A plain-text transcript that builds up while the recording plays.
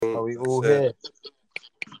Are we all That's here?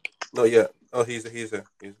 Not yet. Oh, he's here.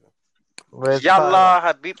 Where's Yalla,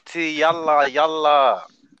 Habibti, yalla.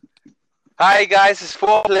 Hi guys, it's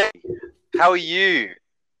Foreplay. How are you?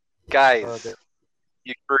 Guys, Tyler?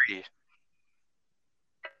 you free?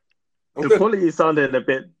 I'm The good. quality sounded a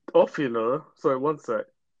bit off, you know. Sorry, one sec.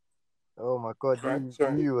 Oh my god,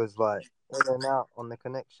 Sorry. you was like in and out on the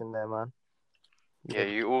connection there, man. Yeah,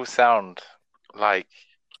 you all sound like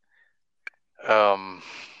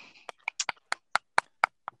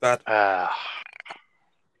Bad.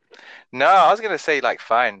 No, I was gonna say like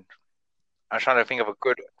fine. I'm trying to think of a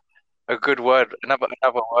good word, another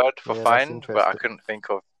word for Yeah, that's fine, but I interesting. couldn't think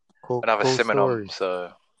of Cool, another cool synonym.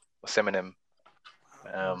 stories. Synonym.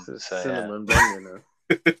 It's a So yeah. cinnamon bun, you know.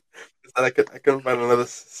 I can find another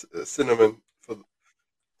cinnamon for.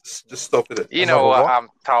 Just stop it. You know Another what what? I'm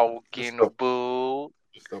talking Stop. about.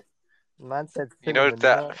 Just stop. Man said You know cinnamon,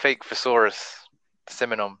 that yeah. fake thesaurus,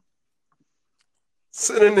 synonym.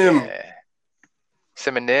 Synonym. Yeah.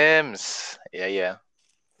 Synonyms. Yeah.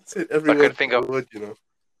 That's it. Every I word, couldn't think of. word, you know.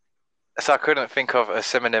 So I couldn't think of a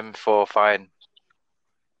synonym for fine.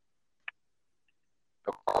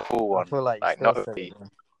 A cool I one, feel like you like still not said be it, man.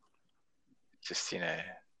 just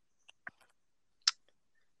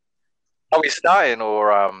Are we starting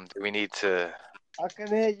or do we need to? I can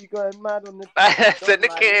hear you going mad on the So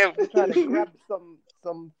look at him. You're trying to grab some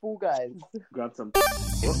Fall Guys. Grab some.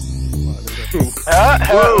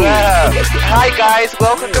 Hi guys,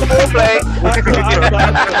 welcome to Foreplay.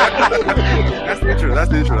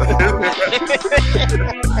 That's the intro.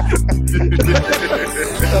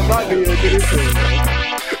 That might be a good intro.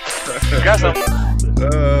 Grab some.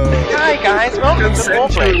 Hi guys, welcome to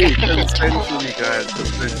Foreplay. Consensually, guys.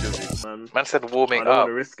 Consensually. Man said I warming don't up. want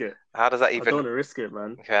to risk it. How does that I don't even? want to risk it,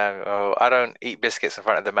 man. Okay, I don't eat biscuits in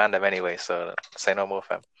front of the mandem anyway, so say no more,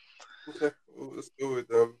 fam. Okay, well, let's go with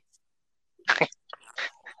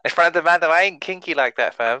In front of the mandem, I ain't kinky like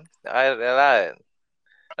that, fam. I lie.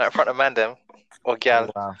 Not in front of mandem or gal.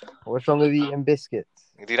 Wow. What's wrong with eating biscuits?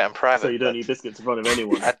 You do that in private. So you don't but- eat biscuits in front of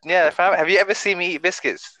anyone. Yeah, fam. Have you ever seen me eat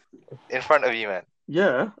biscuits in front of you, man?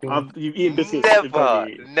 Yeah, you've eaten biscuits in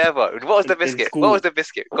front of me. Never. What was the In biscuit? school. What was the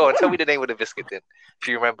biscuit? Go on, tell me the name of the biscuit then. If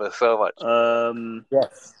you remember so much.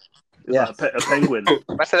 Yes. It's like a penguin.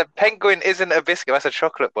 I said a penguin isn't a biscuit. That's a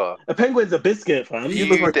chocolate bar. A penguin's a biscuit, fam. You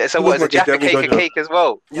look like- So you what? look Is a like a Jaffa Jammy cake a Dodger. cake as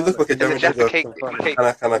well? You look like a Is a Jammy Jaffa Dodger. cake a cake?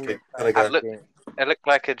 Can I cake? It looked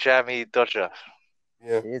like a jammy dodger.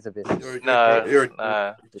 Yeah. It is a biscuit. You're No.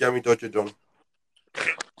 a Jammy Dodger, John.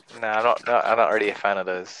 No, I'm not really a fan of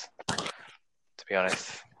those. To be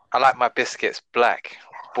honest, I like my biscuits black,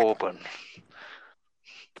 bourbon.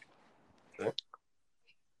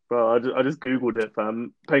 Bro, I just googled it,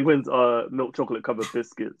 fam. Penguins are milk chocolate covered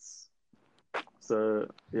biscuits. So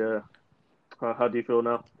yeah, how do you feel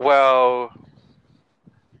now? Well,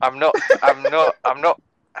 I'm not There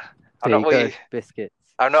you what go, you. biscuits.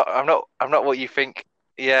 I'm not what you think.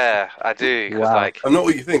 Yeah, I do. 'Cause Wow. like, I'm not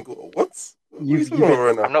what you think. What? You- What are you talking about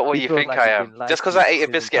right now? I'm not what You you feel think like I you've am. been lied Just because to I ate a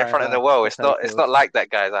this biscuit in front of the entire world, life. it's That's how not. it It's feels. not like that,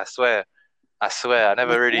 guys. I swear. I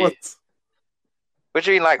never really. What? What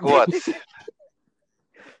do you mean, like what?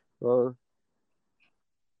 Well,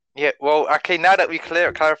 Yeah. Well, okay. Now that we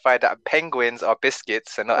clarified that penguins are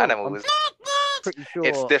biscuits and not Oh, animals, pretty sure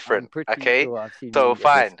It's different, I'm pretty okay? sure I've seen So you eat a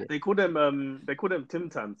fine. biscuit. They call them Tim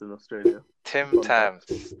Tams in Australia. Tim Tams.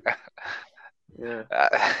 Yeah.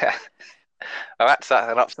 That's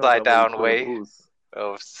an upside down way Bulls.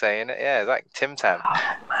 of saying it. Yeah, it's like Tim Tam.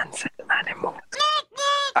 Oh, man said animal.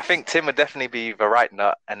 I think Tim would definitely be the right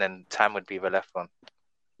nut, and then Tam would be the left one.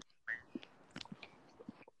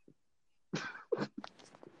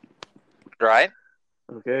 Right?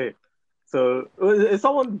 Okay. So is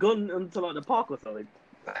someone gone into like the park or something?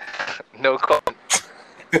 No comment.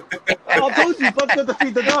 I told you, Bob's got to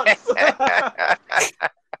feed the ducks.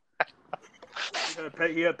 You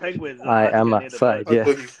heard penguins. I had to am get near the outside, birds. yeah. I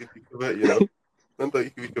thought you could be converted, you know? I thought you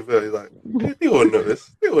could be converted. Like, they won't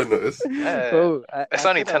notice. They won't notice. Oh, It's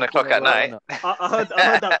only 10 o'clock at night. I heard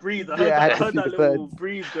that breeze. I heard, Yeah, I had I to heard feed that the little birds.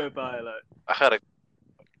 breeze go by. Like, I heard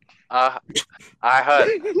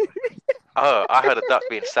I heard a duck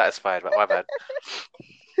being satisfied, but my bad.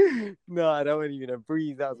 No, I don't want even a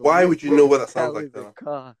breeze. That was a Why wind. would you know what that That sounds like, was a though?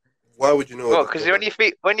 car. Why would you know? Well, what that because sounds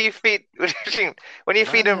when you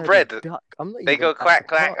feed I them heard bread, a duck. I'm not they even go at quack the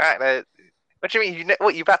quack park. quack. What do you mean?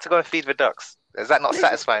 You about to go and feed the ducks? Is that not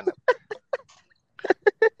satisfying them?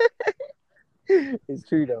 It's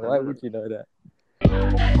true though. Why would you know that?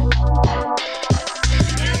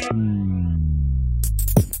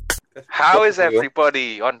 like? How is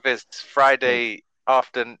everybody on this Friday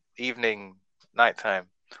afternoon, evening, nighttime?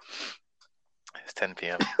 It's 10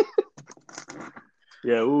 p.m.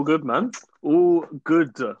 Yeah, all good, man. All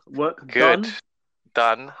good. Work Good. done.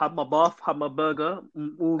 Done. Had my bath, had my burger.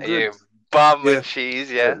 All good. You bum Yeah. and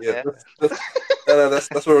cheese, yeah.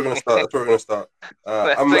 That's where we're gonna start. That's where we're gonna start.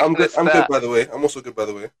 That's I'm the good. I'm good, start. by the way. I'm also good, by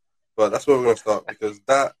the way. But that's where we're gonna start because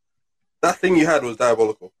that thing you had was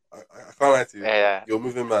diabolical. I can't lie to you. Yeah. You're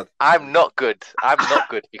moving mad. I'm not good. I'm not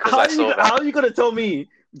good because I saw How that. are you gonna tell me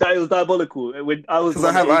that it was diabolical when I was Because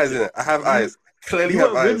I have eyes in 180? it. I have You- eyes. Clearly You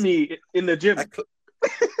have weren't with eyes. me in the gym.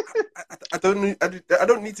 I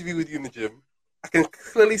don't need to be with you in the gym. I can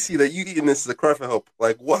clearly see that you eating this is a cry for help.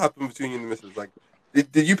 Like, what happened between you and the missus? Like,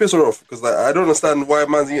 did you piss her off? Because like, I don't understand why a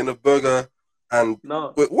man's eating a burger and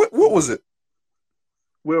No, wait, what was it?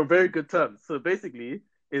 we're on very good terms. So basically,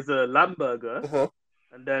 it's a lamb burger, Uh-huh.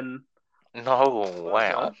 and then No,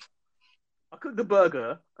 wow. burger. I cooked the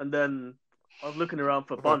burger, and then I was looking around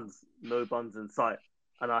for Uh-huh. buns. No buns in sight,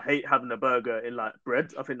 and I hate having a burger in like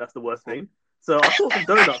bread. I think that's the worst thing. So I saw some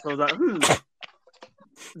donuts. I was like,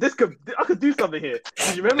 I could do something here.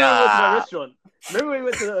 Did you remember when we went to that Nah. restaurant? Remember when we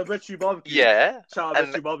went to Red Shoe Barbecue? Yeah. Shout out And-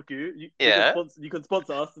 Red Shoe Barbecue. Yeah. You can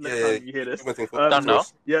sponsor us the next Yeah, time you hear this. Don't know.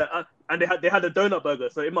 Yeah, and they had a donut burger.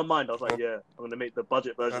 So in my mind, I was like, yeah, I'm gonna make the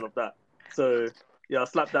budget version of that. So yeah, I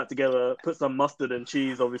slapped that together, put some mustard and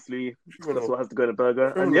cheese. Obviously, that's what has to go in a burger.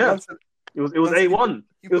 And yeah, it was A1.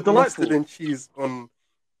 It was delightful. Mustard and cheese on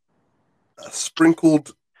a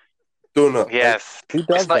sprinkled donut. Yes. Who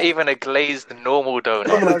does It's not that? even a glazed normal Like, donut. it's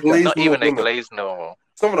not even a It's glazed not even a donut. glazed normal.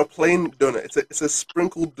 It's not even a plain donut. It's a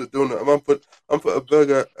sprinkled donut. I'm put a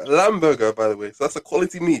burger, a lamb burger, by the way. So that's a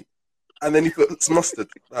quality meat. And then you put some mustard.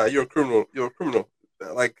 You're a criminal. You're a criminal.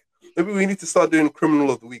 Like maybe we need to start doing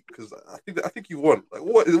criminal of the week because I think you won. Like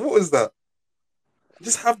what is that?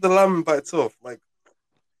 Just have the lamb by itself. Like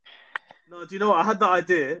No, do you know what? I had that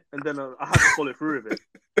idea, and then I had to follow through with it.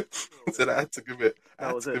 said I had to give it. I That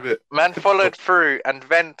had was to it. give it. Man followed through and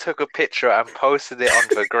then took a picture and posted it on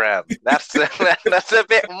the gram. That's a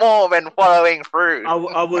bit more than following through.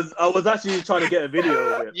 I was actually trying to get a video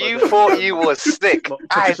of it. You but then, thought you were sick. But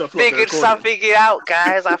I Patricia flopped the figured recording. something out,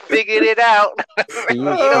 guys. I figured it out. You, You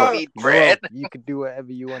don't need Noel, bread. you could do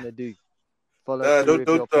whatever you want to do. Follow Don't through with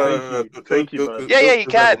your plan. Thank you, man. Yeah, you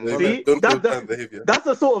can. See, Don't that- behavior. That's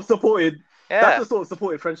the sort of supported. Yeah. That's the sort of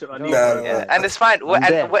supported friendship I need. Nah, man. Yeah, and it's fine. I'm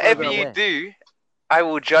there. And whatever I'm you there. do, I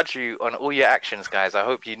will judge you on all your actions, guys. I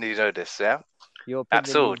hope you do know this. Yeah, Your that's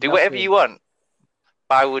opinion all. means Do whatever nothing. you want.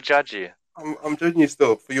 But I will judge you. I'm judging you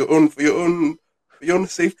still for your own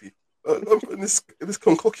safety. I'm putting this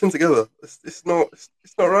concoction together. It's not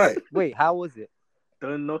right. Wait, how was it?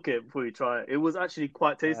 Don't knock it before you try it. It was actually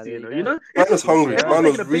quite tasty, there you know. you You go. know, Man was hungry. Yeah. Man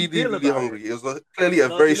was Everyone's making a big really, deal really about it. hungry. It was clearly a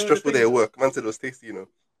No, very you know the stressful thing- day at work. Man said it was tasty, you know.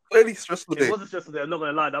 Clearly stressful It day. wasn't just today. I'm not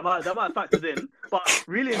gonna lie. That might have factored in. But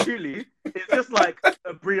really and truly, it's just like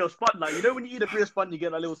a brioche bun. Like you know, when you eat a brioche bun, you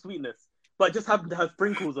get a little sweetness, but it just happen to have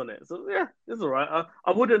sprinkles on it. So yeah, it's alright.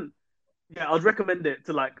 I wouldn't. Yeah, I'd recommend it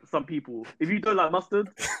to like some people. If you don't like mustard,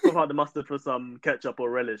 swap out the mustard for some ketchup or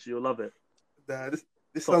relish. You'll love it. Nah, this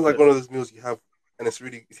Stop sounds like it. one of those meals you have, and it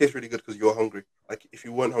tastes really good because you're hungry. Like if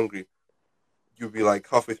you weren't hungry, you'd be like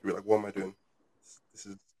halfway through, like, what am I doing? This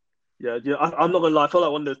is Yeah, I'm not gonna lie. I feel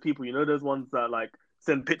like one of those people. You know, those ones that like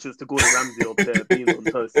send pictures to Gordon Ramsay of their beans on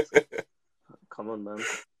toast. Come on, man.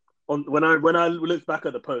 When I looked back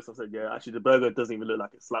at the post, I said, yeah, actually the burger doesn't even look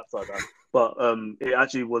like it slaps like that. But it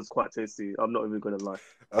actually was quite tasty. I'm not even gonna lie.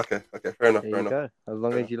 okay. Fair enough. There Fair you enough. go. As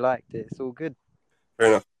long as you liked it, it's all good. Fair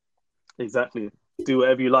enough. Exactly. Do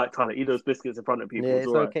whatever you like, Tyler. Eat those biscuits in front of people. Yeah, it's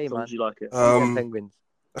it's alright, okay, as long man. as you like it. Yeah, penguins.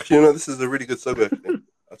 Actually, you know, this is a really good subject. Actually.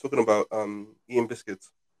 Talking about eating biscuits.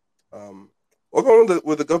 What's going on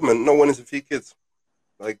with the government not wanting to feed kids?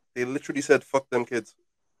 Like they literally said, "Fuck them kids."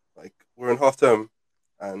 Like we're in half term,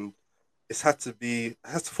 and it has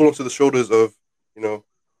to fall onto the shoulders of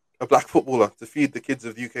a black footballer to feed the kids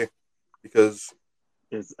of the UK because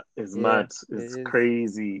It's Yeah, mad. it It's is.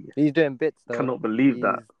 crazy. He's doing bits though. Cannot believe He's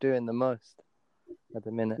that. doing the most at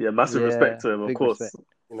the minute. Yeah, massive Yeah, respect to him, of big course. respect.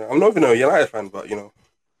 I'm not even a United fan, but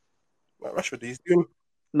like Rashford, he's doing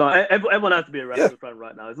No, everyone has to be a Rashford fan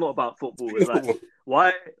right now. It's not about football. It's like,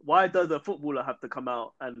 football. why does a footballer have to come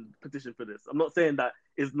out and petition for this? I'm not saying that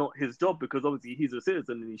is not his job because obviously he's a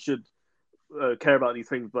citizen and he should care about these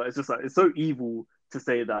things. But it's just like it's so evil to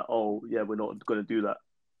say that. Oh yeah, we're not going to do that.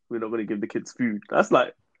 We're not going to give the kids food. That's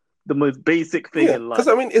like the most basic thing in life. Because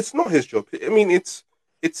I mean, it's not his job. I mean, it's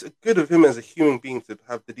good of him as a human being to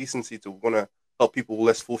have the decency to want to help people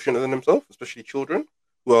less fortunate than himself, especially children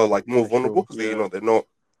who are like more Yeah, vulnerable because sure. they're not,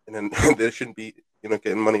 and then they shouldn't be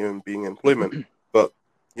getting money and being in employment. But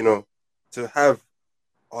to have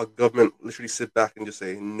our government literally sit back and just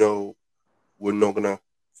say no, we're not gonna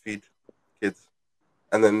feed kids.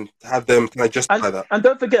 and then to have them kind of justify that. And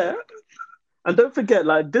don't forget,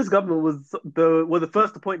 like this government was the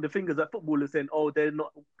first to point the fingers at footballers, saying, "Oh, they're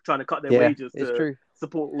not trying to cut their wages it's to true.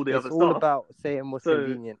 support all the It's other all stuff." about saying what's So-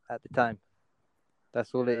 convenient at the time.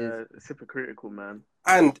 That's all it is. It's hypocritical, man.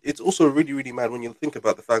 And it's also really, really mad when you think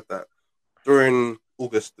about the fact that during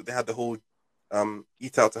August they had the whole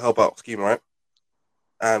Eat Out to Help Out scheme, right?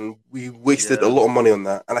 And we wasted a lot of money on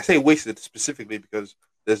that. And I say wasted specifically because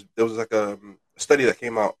there was like a study that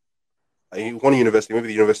came out at one university, maybe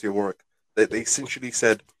the University of Warwick, that they essentially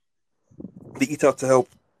said the Eat Out to Help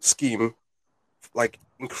scheme like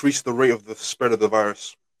increased the rate of the spread of the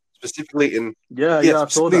virus, specifically in I saw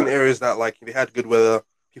specifically in that. areas that like they had good weather,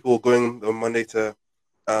 people were going on Monday,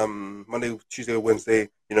 Tuesday, Wednesday.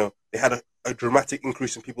 You know, they had a dramatic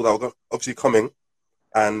increase in people that were obviously coming,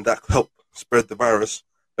 and that helped spread the virus.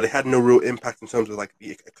 But it had no real impact in terms of like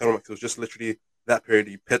the economics. It was just literally that period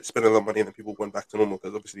you spent a lot of money and then people went back to normal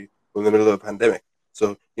because obviously we're in the middle of a pandemic.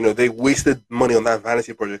 So you know they wasted money on that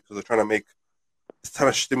vanity project because they're trying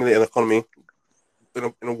to stimulate an economy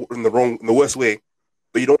in the worst way.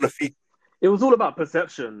 But you don't want to feed. It was all about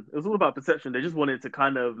perception. They just wanted to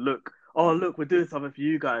kind of look, we're doing something for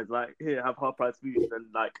you guys. Like, here, have half price food, and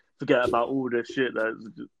like forget about all the shit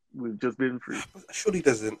that we've just been through. But surely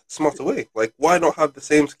there's a smarter way. Like, why not have the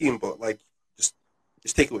same scheme, but like just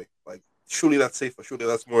take away? Like, surely that's safer. Surely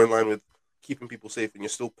that's more in line with keeping people safe, and you're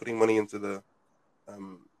still putting money into the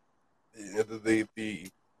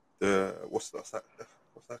what's that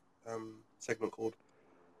segment called?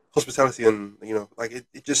 Hospitality, and you know, like it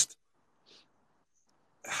just.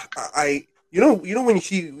 You know when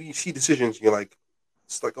you see decisions, you're like,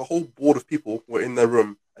 it's like a whole board of people were in their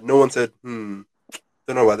room and no one said, don't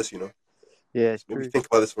know about this, you know. Yeah, it's Maybe true. think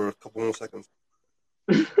about this for a couple more seconds.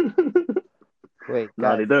 Wait,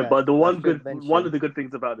 No, they don't. But the one of the good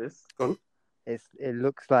things about this, it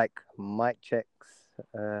looks like Mike Check's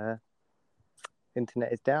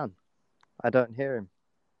internet is down. I don't hear him.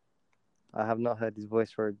 I have not heard his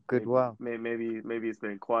voice for a good while. Maybe it's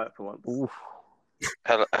been quiet for once. Oof.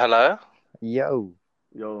 Hello? Yo,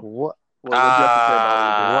 Yo, what what do you have to say about all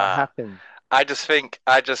of this? what happened?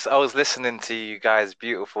 I was listening to you guys'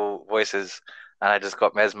 beautiful voices and I just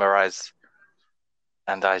got mesmerized.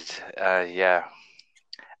 And And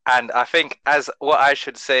I think as what I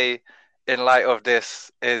should say in light of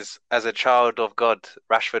this is, as a child of God,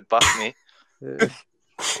 Rashford bust me.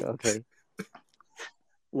 Okay.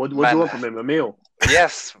 What do you want from him? A meal?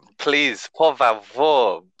 Yes, please, por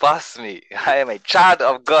favor, bust me. I am a child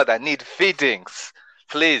of God. I need feedings.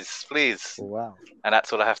 Please. Wow. And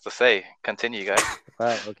that's all I have to say. Continue, guys.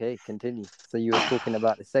 Right. Okay. Continue. So you were talking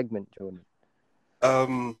about the segment, Jordan.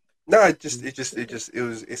 No,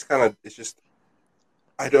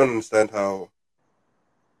 I don't understand how,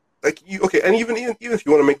 like, and even if you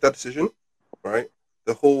want to make that decision, right?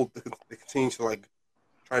 They continue to like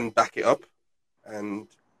try and back it up, and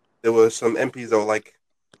there were some MPs that were like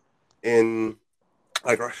in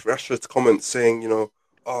like Rashford's comments saying, you're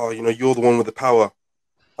the one with the power.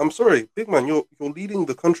 I'm sorry, big man, you're leading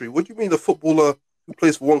the country. What do you mean the footballer who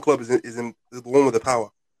plays for one club is the one with the power?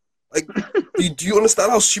 Like, do you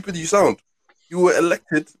understand how stupid you sound? You were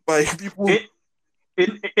elected by people.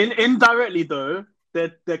 Indirectly though,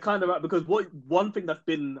 they're kind of right, because one thing that's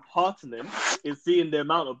been heartening is seeing the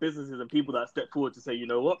amount of businesses and people that step forward to say, you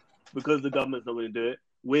know what, because the government's not going to do it,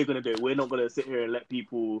 we're going to do it. We're not going to sit here and let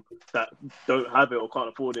people that don't have it or can't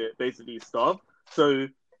afford it basically starve. So,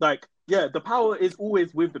 like, yeah, the power is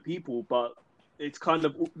always with the people, but it's kind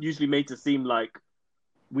of usually made to seem like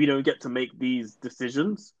we don't get to make these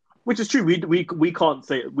decisions, which is true. We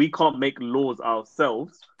can't make laws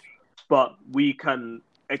ourselves, but we can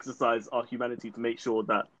exercise our humanity to make sure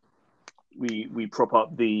that we prop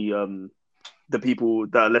up the people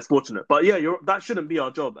that are less fortunate. But yeah, that shouldn't be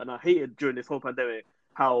our job. And I hated during this whole pandemic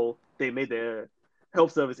how they made their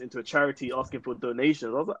health service into a charity asking for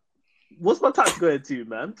donations. I was like, what's my tax going to,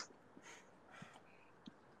 man?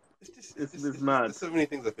 It's mad. There's so many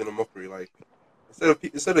things that have been a mockery. Like,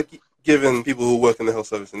 instead of giving people who work in the health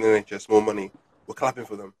service and the NHS more money, we're clapping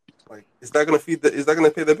for them. Like, is that going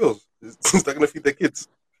to pay their bills? Is that going to feed their kids?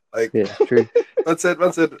 Like, Yeah, true. Man said,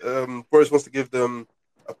 Boris wants to give them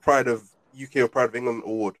a Pride of UK or Pride of England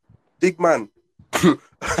award. Big man,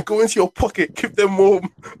 go into your pocket, give them more,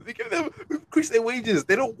 increase their wages.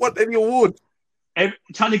 They don't want any award.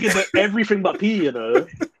 Trying to give them everything but P, you know.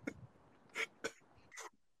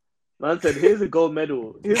 Man said, here's a gold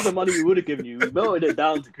medal. Here's the money we would have given you. We melted it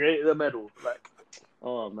down to create the medal. Like,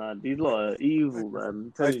 oh man, these lot are evil, man.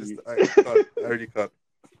 I'm telling you. I already can't.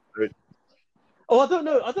 Oh,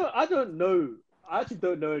 I don't know. I actually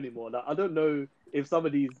don't know anymore. Like, I don't know if some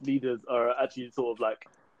of these leaders are actually sort of like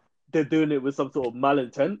they're doing it with some sort of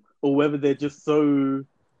malintent, or whether they're just so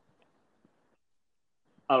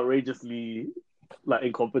outrageously like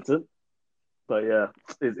incompetent. But yeah,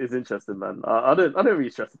 it's interesting, man. I don't really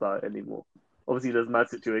stress about it anymore. Obviously, there's mad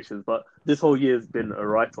situations, but this whole year's been a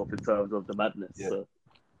write-off in terms of the madness. Yeah. So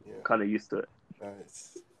Yeah. kind of used to it.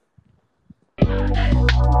 Nice.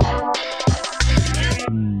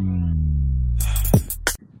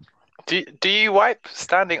 Do you wipe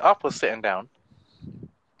standing up or sitting down?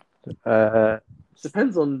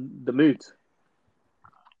 Depends on the mood.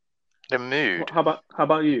 The mood. How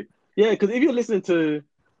about you? Yeah, because if you're listening to,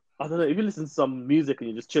 I don't know, if you listen to some music and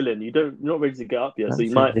you're just chilling, you're not ready to get up yet, so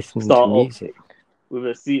you might listening start to off music. with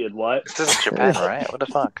a seated wipe. This isn't Japan, right? What the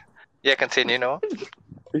fuck? Yeah, continue, Noah.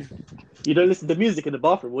 You don't listen to music in the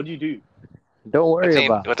bathroom. What do you do? Don't worry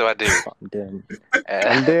Continue. about What do I do? what I'm doing.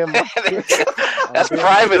 I'm doing my- That's I'm doing-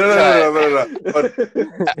 private time.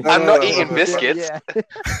 No. I'm not no, eating no. biscuits. Yeah.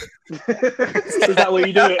 Is that where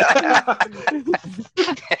you do it?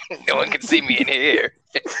 No one can see me in here.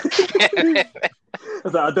 I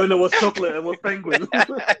was like, I don't know what's chocolate and what's penguin.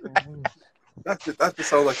 That just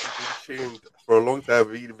sounds like you've been shamed for a long time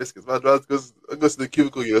of eating biscuits. My dad goes to the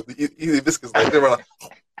cubicle, eating biscuits like they were like,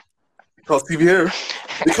 you can't see me here.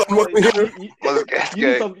 You can't mock me here.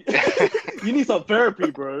 You need some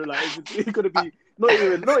therapy, bro. Like it's gonna be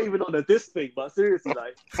not even on a diss thing, but seriously,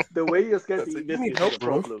 like the way you're scared to eat You need biscuits help, is a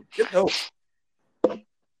bro. problem. Get help.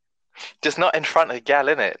 Just not in front of the gal,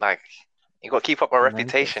 innit? Like, you got to keep up my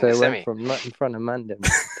reputation, So you it see went me? from not in front of Mandem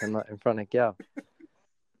to not in front of Gal.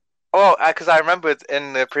 Oh, because I remembered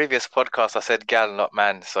in the previous podcast I said gal, not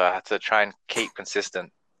man, so I had to try and keep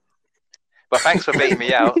consistent. But thanks for baiting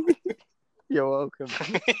me out. You're welcome.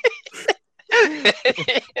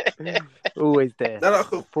 Always there. No,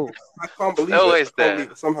 Support. I can't believe Always it. I can't there.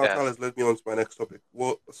 believe it. Somehow Yeah. Tal has led me on to my next topic.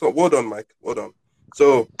 Well done, Mike. Well done.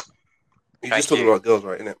 So, you're Thank just talking you. about girls,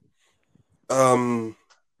 right, innit?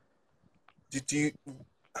 Did you...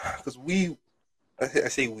 Because I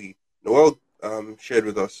say we. Noel shared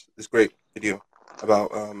with us this great video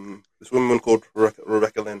about this woman called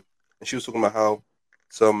Rebecca Lynn. And she was talking about how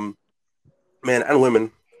some men and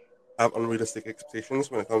women have unrealistic expectations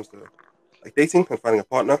when it comes to like dating and finding a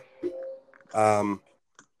partner. I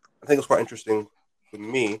think it's quite interesting for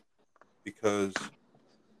me because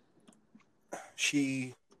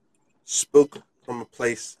she spoke from a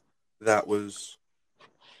place that was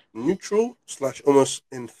neutral / almost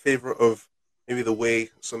in favor of maybe the way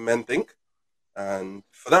some men think, and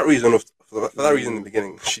for that reason, in the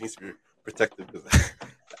beginning, she needs to be protected because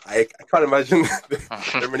I can't imagine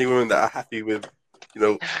there are many women that are happy with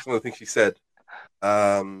some of the things she said.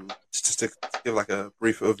 Just to give like a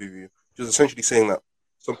brief overview, she was essentially saying that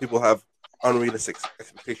some people have unrealistic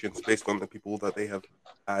expectations based on the people that they have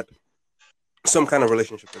had some kind of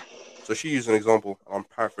relationship with. So she used an example, I'm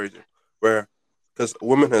paraphrasing, where because a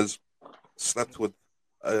woman has slept with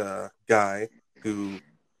a guy who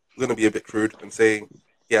is going to be a bit crude and say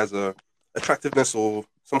he has a attractiveness or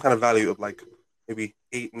some kind of value of like maybe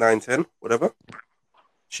 8, 9, 10, whatever.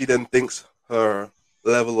 She then thinks her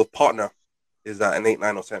level of partner is at an 8,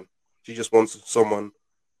 9, or 10. She just wants someone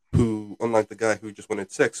who, unlike the guy who just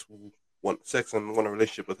wanted sex, will want sex and want a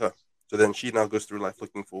relationship with her. So then she now goes through life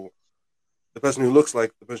looking for the person who looks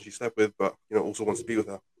like the person she slept with, but also wants to be with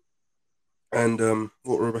her. And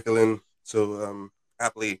what Rebecca Lynn so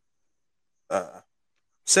aptly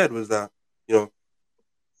said was that the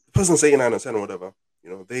person's 8, 9, or 10 or whatever,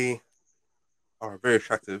 they are very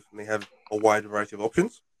attractive and they have a wide variety of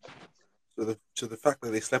options. So the fact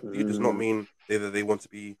that they slept with you does not mean that they want to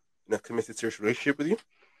be in a committed serious relationship with you.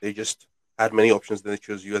 They just had many options and they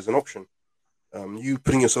chose you as an option. You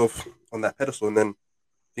putting yourself on that pedestal and then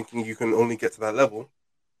thinking you can only get to that level,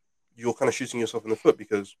 you're kind of shooting yourself in the foot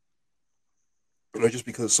because just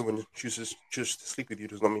because someone chooses to sleep with you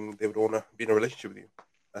does not mean they would want to be in a relationship with you.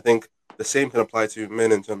 I think the same can apply to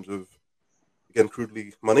men in terms of, again,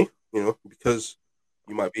 crudely money. Because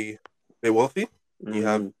you might be very wealthy, you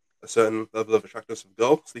have a certain level of attractiveness of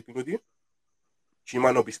girl sleeping with you. She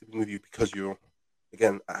might not be sleeping with you because you're,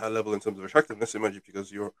 again, at her level in terms of attractiveness. It might be because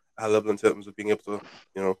you're at her level in terms of being able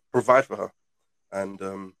to, provide for her. And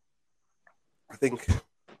I think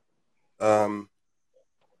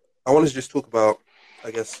I want to just talk about,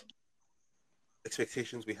 I guess,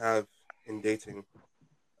 expectations we have in dating,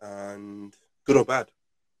 and good or bad.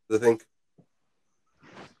 I think.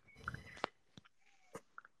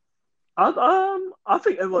 I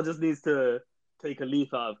think everyone just needs to take a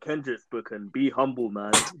leaf out of Kendrick's book and be humble,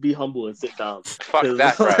 man. Be humble and sit down. Fuck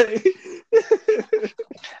that, bro.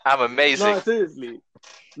 I'm No, amazing. seriously.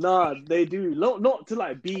 Nah, they do. Not to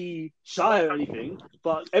like be shy or anything,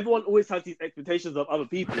 but everyone always has these expectations of other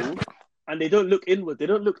people, and they don't look inward. They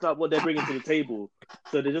don't look at what they're bringing to the table.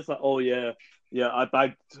 So they're just like, oh yeah, I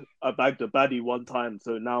bagged a baddie one time,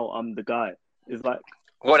 so now I'm the guy. It's like,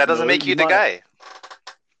 What, that doesn't no, make you you the might. guy?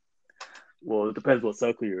 Well, it depends what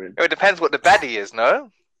circle you're in. It depends what the baddie is, no?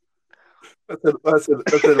 I said,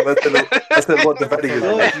 what the baddie is.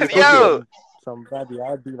 So, What like, you if talking I Yo! about? met somebody,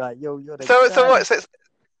 I'd be like, yo, you're the So guy. what? So,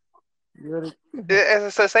 You're the...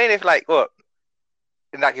 so saying if like what?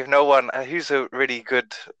 Like if no one, who's a really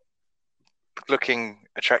good looking,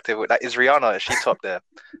 attractive, like is Rihanna? Is she top there?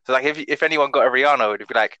 So like if anyone got a Rihanna, it'd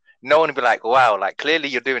be like no one would be like, wow, like clearly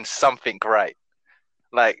you're doing something right.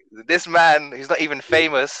 Like this man who's not even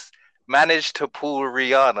famous managed to pull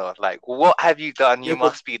Rihanna. Like what have you done? You Yeah, but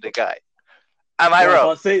must be the guy. Am I No, wrong?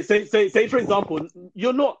 but say for example,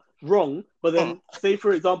 you're not wrong, but then say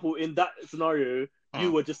for example, in that scenario,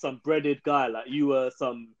 you were just some breaded guy, like you were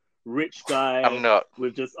some rich guy I'm not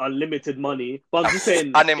with just unlimited money. But I'm just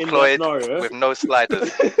saying, unemployed in that scenario, with no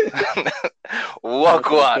sliders.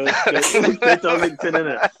 Walk okay, on. go to our LinkedIn in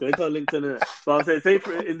it. Go to our LinkedIn in it. But I'm saying, say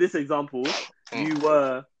for in this example, you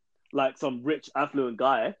were like some rich affluent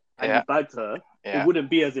guy and Yeah. you bagged her. Yeah. It wouldn't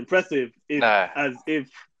be as impressive No. as if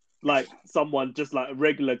like someone just like a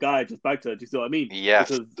regular guy just bagged her. Do you see what I mean? Yes.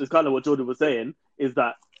 Because it's kind of what Jordan was saying is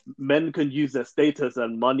that men can use their status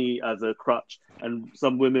and money as a crutch, and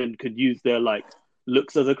some women could use their like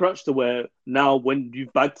looks as a crutch to where now when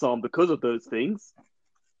you've bagged someone because of those things,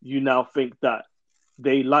 you now think that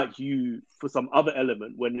they like you for some other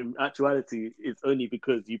element when in actuality it's only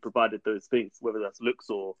because you provided those things, whether that's looks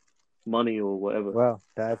or money or whatever. Well,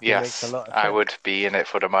 that actually makes a Yes. lot of I sense. would be in it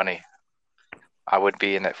for the money. I would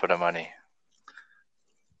be in it for the money.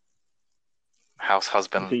 House You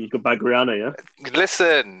husband. think you could bag Rihanna, yeah?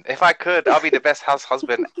 Listen, if I could, I'll be the best house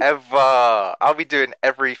husband ever. I'll be doing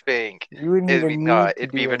everything. You wouldn't It'd be even no, need to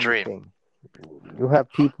it'd do be the dream. anything. You have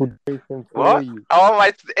people racing for What? you. Oh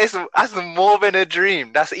my! That's more than a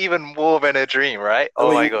dream. That's even more than a dream, right?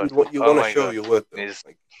 Oh my god! You Oh want to my show god! your worth. Though. Is-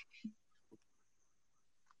 Like,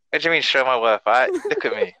 What do you mean show my worth? All right, look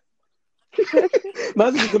at me.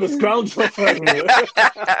 Man's just gonna scrounge off her.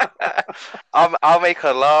 I'll make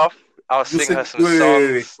her laugh. I'll sing her some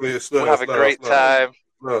songs. We'll have a great time.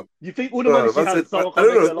 No, You think all the money she man has, said, someone I can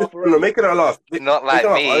make her don't laugh know. already? No, making her laugh. Not Make her like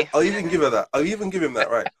laugh. me. I'll even give her that. I'll even give him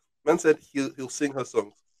that. Right. Man said he'll sing her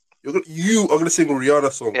songs. You are gonna sing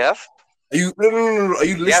Rihanna songs. Yes. Are you? No. Are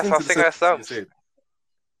you listening Yes, to I'll the sing her sentence songs. you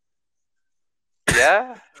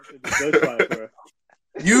Yeah. Go try it, bro.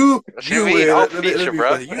 You, What you mean? I'll feature, be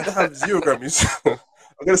bro. fair. You have 0 Grammys.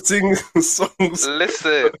 I'm gonna sing songs.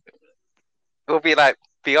 Listen, it'll be like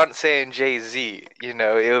Beyonce and Jay-Z. You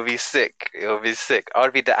know, it'll be sick. It'll be sick.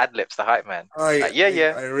 I'll be the ad-libs, the hype man. I Like, yeah.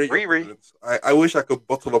 I rate your Riri. confidence. I wish I could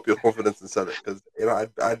bottle up your confidence and sell it because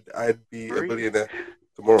I'd be a Riri. billionaire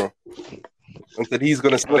tomorrow. And said he's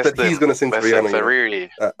gonna sing to Listen, Rihanna. so You know.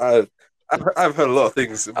 really, I've heard a lot of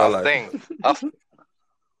things in my I'll life. sing.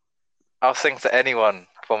 I'll sing to anyone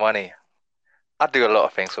for money. I do a lot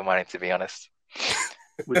of things for money, to be honest.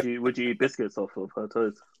 Would you eat biscuits off of her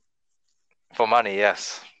toes? For money,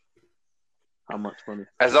 yes. How much money?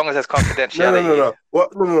 As long as there's confidentiality. No.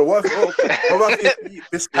 What? No. What about if you eat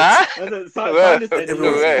biscuits? Huh? Sign this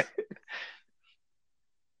Everyone- anyway.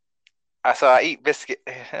 So I eat biscuit.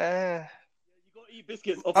 You gotta eat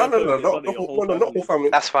biscuits off Oh, her no, toes in front of your whole not family. all family.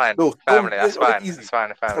 That's fine. No, Family, don't- that's don't make fine. it easy. That's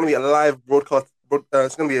fine. It's gonna Family. be a live broadcast.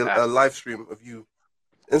 It's gonna be Ah. a live stream of you,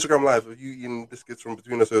 Instagram live of you eating biscuits from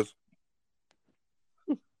between the toes.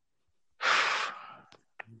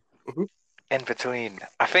 In between,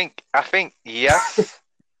 I think yes.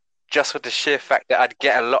 Just with the sheer fact that I'd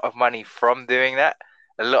get a lot of money from doing that,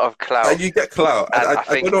 a lot of clout. And you get clout. And I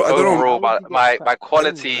think overall, my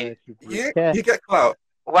quality. You get clout.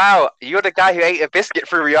 Wow, you're the guy who ate a biscuit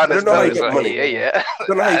through I Rihanna's don't know how you nose. get What, money. yeah. I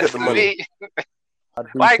don't know how you get the money.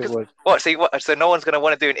 Why? What? So no one's gonna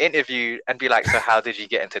want to do an interview and be like, so how did you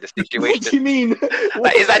get into this What do situation? you mean?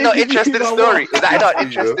 Like, is that not interesting What? story? Is that not Yeah.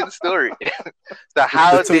 interesting story? So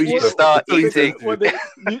how tell did you you that. start They'll tell you eating?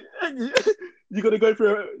 that. You gotta go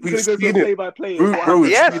through. We've You gotta go seen through it. play by play. Bro,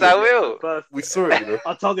 we've Yes, seen I it. will. First, We saw it, you know.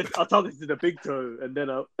 I'll target to the big toe, and then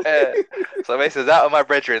I'll. So basically, that of my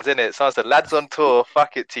brethren's in it. Someone said, "Lads on tour,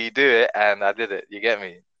 fuck it, T, do it," and I did it. You get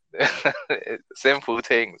me? Simple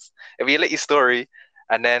things. If you let your story,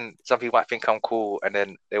 and then some people might think I'm cool, and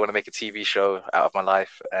then they want to make a TV show out of my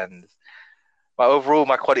life, and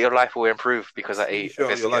my quality of life will improve because I ate a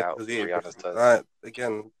biscuit out of Rihanna's toes. Alright,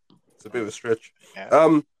 again, it's a bit of a stretch. Yeah.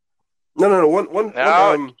 No. One.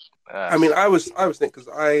 No. I mean, I was thinking because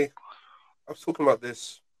I was talking about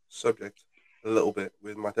this subject a little bit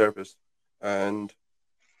with my therapist, and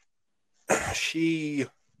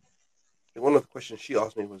one of the questions she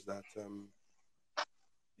asked me was that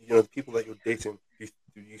the people that you're dating,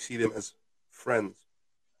 do you see them as friends?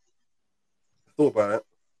 I thought about it,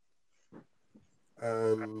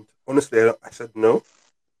 and honestly, I said no,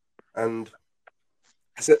 and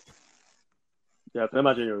I said, Yeah, I can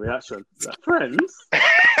imagine your reaction. Like, friends?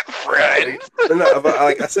 Friends. no, but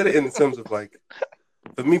like I said it in terms of like,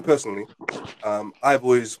 for me personally, I've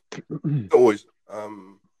always, not always,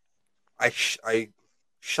 I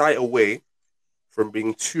shy away from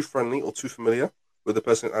being too friendly or too familiar with the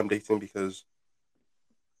person I'm dating because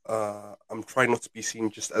I'm trying not to be seen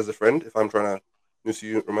just as a friend if I'm trying to move to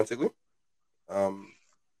you romantically. And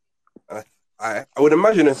I would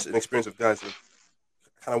imagine it's an experience of guys of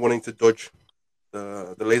kind of wanting to dodge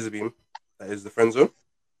the laser beam that is the friend zone.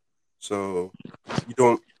 So you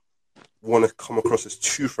don't want to come across as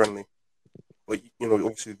too friendly, but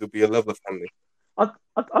obviously there'll be a level of friendly. I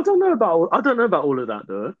don't know about all of that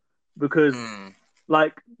though, because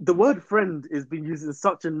like the word friend is being used in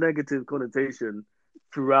such a negative connotation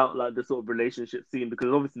throughout like the sort of relationship scene,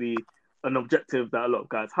 because obviously an objective that a lot of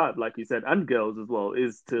guys have, like you said, and girls as well,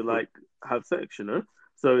 is to like have sex,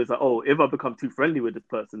 So it's like, oh, if I become too friendly with this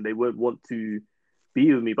person, they won't want to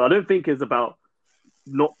be with me. But I don't think it's about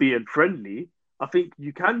not being friendly. I think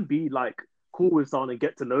you can be like cool with someone and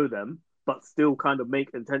get to know them, but still kind of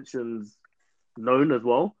make intentions known as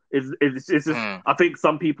well. It's just I think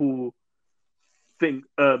some people think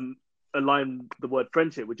align the word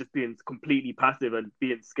friendship with just being completely passive and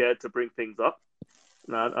being scared to bring things up.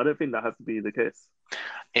 No, I don't think that has to be the case.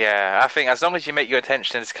 Yeah, I think as long as you make your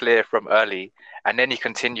intentions clear from early, and then you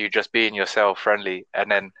continue just being yourself, friendly, and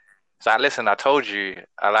then it's like, listen, I told you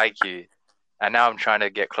I like you, and now I'm trying to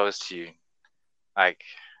get close to you, like,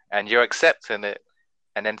 and you're accepting it,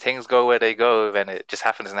 and then things go where they go, and it just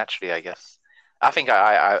happens naturally, I guess. I think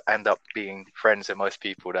I end up being friends with most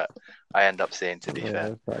people that I end up seeing, to be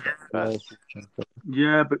fair.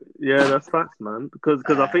 Yeah, but that's facts, man. Because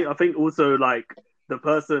I think also like the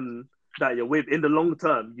person that you're with in the long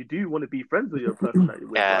term, you do want to be friends with your person that you're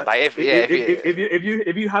with. Yeah, right? like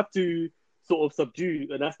if you have to sort of subdue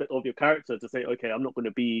an aspect of your character to say, okay, I'm not going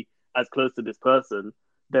to be as close to this person,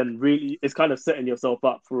 then really it's kind of setting yourself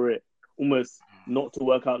up for it almost not to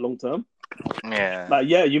work out long term. Yeah. Like,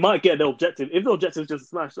 yeah, you might get the objective. If the objective is just a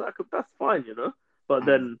smash, that's fine, But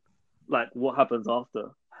then, like, what happens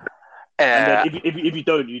after? And then if you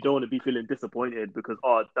don't want to be feeling disappointed because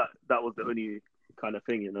that was the only kind of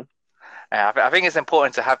thing, Yeah, I think it's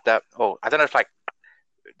important to have that. Oh, I don't know if like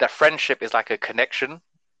that friendship is like a connection,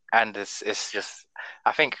 and it's just.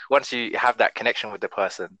 I think once you have that connection with the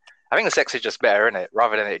person, I think the sex is just better, isn't it?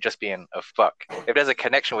 Rather than it just being a fuck. If there's a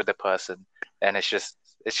connection with the person, then it's just.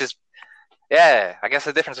 Yeah, I guess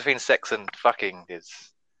the difference between sex and fucking is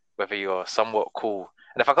whether you're somewhat cool.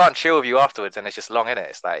 And if I can't chill with you afterwards, and it's just long, innit?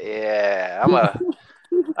 It's like, yeah, I'm a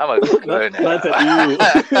go now.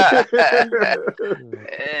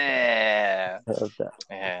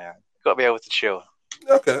 Yeah, got to be able to chill.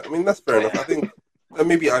 Okay, I mean that's fair enough. I think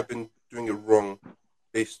maybe I've been doing it wrong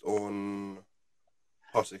based on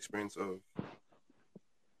past experience of.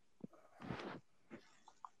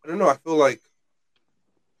 I don't know. I feel like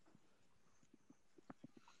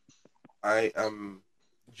I am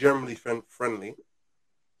generally friendly,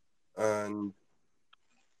 and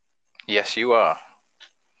yes, you are.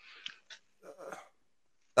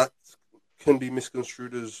 That can be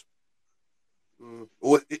misconstrued as,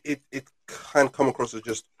 or it can come across as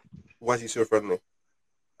just, why is he so friendly?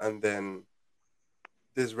 And then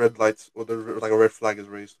there's red lights or like a red flag is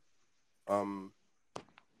raised. And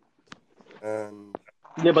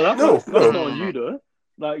yeah, but that's not on you though.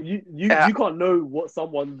 Like you can't know what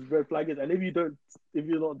someone's red flag is, and if you're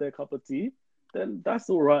not their cup of tea, then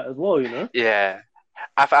that's all right as well, Yeah,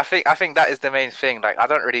 I think that is the main thing. Like, I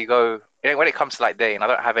don't really go when it comes to like dating. I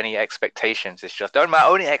don't have any expectations. It's just my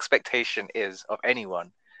only expectation is of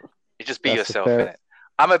anyone. You just be yourself, innit?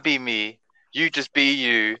 I'ma be me. You just be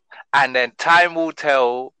you, and then time will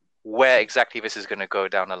tell where exactly this is gonna go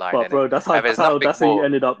down the line. But bro, that's how you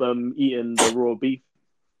ended up eating the raw beef.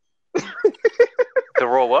 The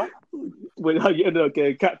raw what? When how you ended up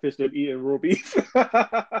getting catfished and eating raw beef.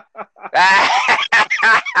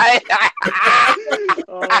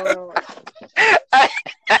 Oh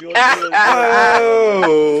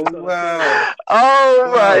wow!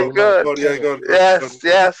 Oh my god!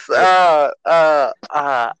 Yes.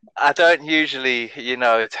 I don't usually,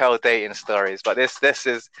 tell dating stories, but this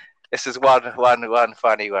is one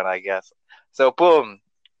funny one, I guess. So boom,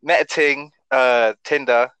 met a ting,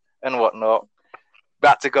 Tinder and whatnot.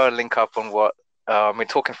 About to go and link up on what. We're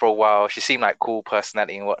talking for a while. She seemed like cool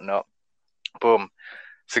personality and whatnot. Boom.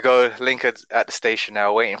 So go link her at the station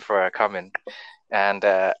now, waiting for her coming. And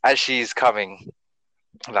as she's coming,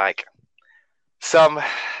 like some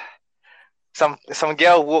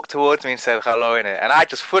girl walked towards me and said hello in it, and I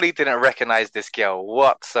just fully didn't recognize this girl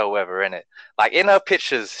whatsoever in it. Like in her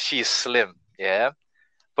pictures, she's slim, yeah.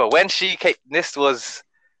 But when she came, this was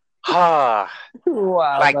Wow,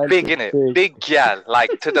 like man, big in it, big gal,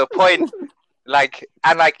 like to the point, like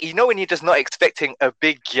and like you know when you're just not expecting a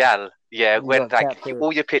big gal, yeah. You When got like catfished.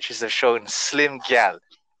 all your pictures have shown slim gal,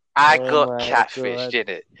 I Oh got my catfished God. in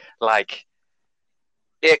it, like.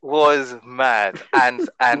 It was mad, and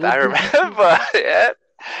I What did you remember, yeah.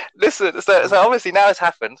 Listen, so obviously now it's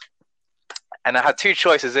happened, and I had two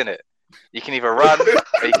choices in it. You can either run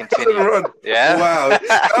or you continue. Run. Yeah. Wow.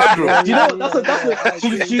 Scoundrel. Do you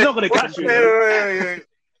know she's not gonna catch you. Wait.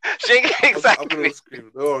 She I'm exactly. gonna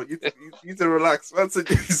scream. No, you need to relax. Man said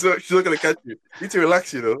she's not gonna catch you. You need to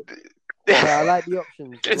relax, you know. No, I like the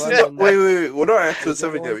options. It's Run not- and- Wait. We're not at episode Is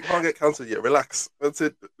that 7 yet. one? We can't get cancelled yet. Relax. That's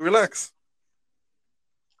it. Relax.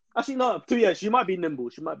 Actually, no. Yeah, she might be nimble.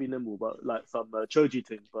 She might be nimble, but like some choji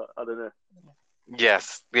thing. But I don't know.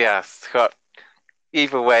 Yes. But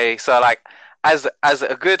either way, so like as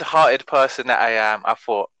a good-hearted person that I am, I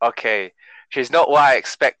thought, okay, she's not what I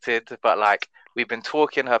expected, but like we've been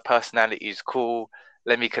talking, her personality is cool.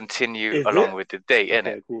 Let me continue Is along it? with the date,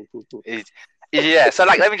 innit? Okay, cool. Yeah, so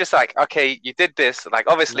like let me just like, okay, you did this, like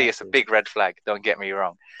obviously it's a Massive. big red flag, don't get me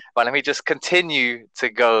wrong, but let me just continue to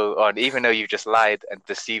go on, even though you just lied and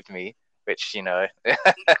deceived me, which you know,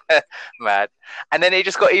 mad. And then it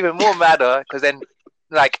just got even more madder because then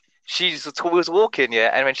like she was walking,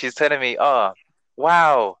 yeah, and when she's telling me, oh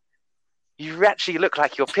wow, you actually look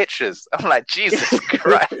like your pictures, I'm like, Jesus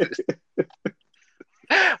Christ.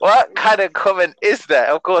 What kind of comment is that?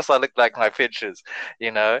 Of course I look like my pictures,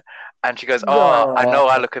 you know. And she goes, oh, I know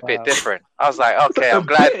I look a bit Wow. different. I was like, okay, A I'm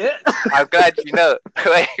glad bit? you know.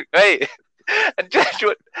 Wait. And just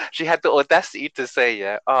what she had the audacity to say,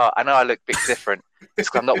 yeah, oh, I know I look a bit different. It's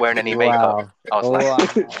 'cause I'm not wearing any makeup. Wow. I was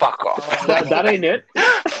like, Wow. fuck off. That ain't it.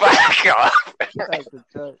 Fuck off. That's a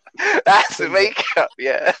joke. That's makeup,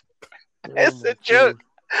 yeah. Oh It's my a joke.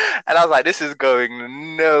 And I was like, this is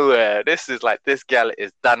going nowhere. This is like, this gal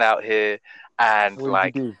is done out here. And God. What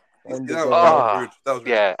like, did you do? End That the was, day. that was rude. That was rude.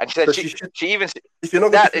 yeah. And she said, So she, she should- she even, If you're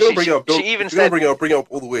not That- if you don't she- bring it up, she don't. even If you're said- gonna bring it up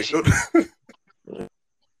all the way. She- Don't-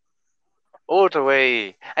 all the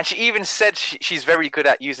way. And she even said she's very good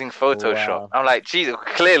at using Photoshop. Wow. I'm like, Jesus,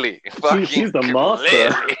 clearly. She's the master.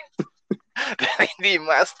 Clearly. The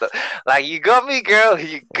master. Like, you got me, girl.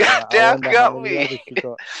 You Wow, I goddamn wonder how got many me. others she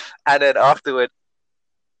got. And then afterward,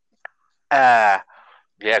 yeah,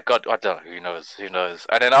 God, I don't know, who knows.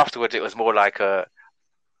 And then afterwards, it was more like we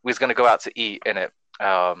was gonna go out to eat in it,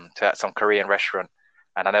 to at some Korean restaurant,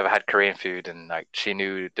 and I never had Korean food, and like she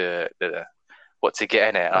knew the what to get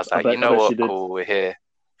in it. And I was like, I you know bet she what, did. cool, we're here.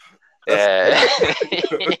 Yeah.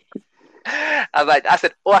 I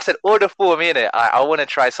said, order for me in it. I want to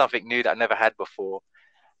try something new that I never had before.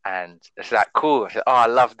 And it's like, cool. I said, oh, I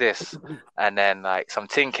love this. And then like some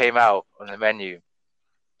thing came out on the menu.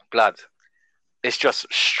 Blood. It's just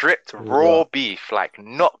stripped raw What? beef, like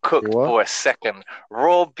not cooked What? for a second.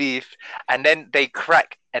 Raw beef. And then they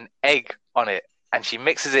crack an egg on it. And she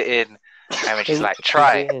mixes it in. And when she's like,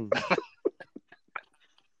 try Put it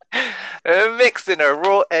in. mixing a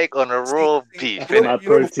raw egg on a raw beef. You innit? know, Mad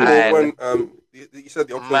before protein. when you said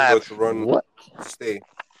the option Mad. was to run, What? stay.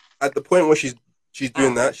 At the point where she's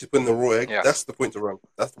doing that, she's putting the raw egg. Yeah. That's the point to run.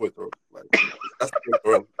 That's the point to run. Like, that's the point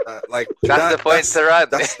to run. Like That's that, the point to run.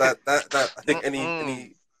 That's that. I think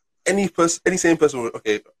Mm-mm. any sane person would.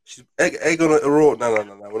 Okay, she's egg on a raw. No.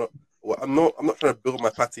 We're not. Well, I'm not trying to build my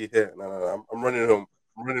patty here. No. I'm running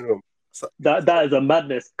home. So, That is a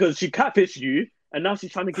madness because she catfished you, and now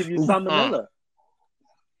she's trying to give you salmonella.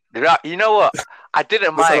 You know what? I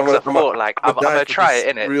didn't mind because I thought like I'm gonna try it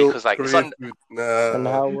in it real because like it's Korean on. food. Nah. And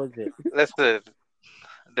how was it?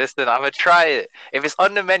 Listen, I'm gonna try it. If it's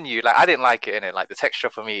on the menu, like I didn't like it in it. Like the texture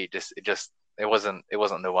for me, it wasn't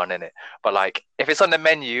the one in it. But like if it's on the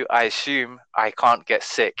menu, I assume I can't get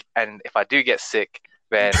sick, and if I do get sick,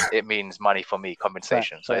 then it means money for me,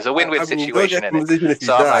 compensation. So it's a win-win I mean, you situation don't in get it. compensation if you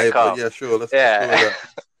So I'm die, like, but oh. yeah, sure. Let's Yeah. go with that.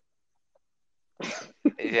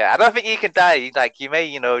 Yeah, I don't think you can die. Like you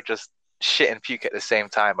may, just shit and puke at the same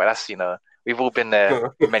time, but that's we've all been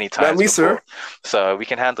there many times me, before, sir. so we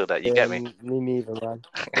can handle that. You get me? Me neither, man.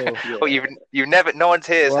 Still. Yeah. Well, you never. No one's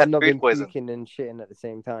here has Well, I've had not food been poison. puking and shitting at the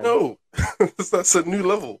same time. No, that's a new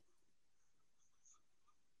level.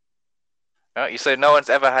 You said no one's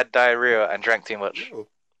ever had diarrhea and drank too much. No.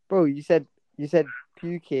 Bro, you said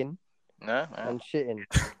puking No? and shitting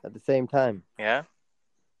at the same time. Yeah?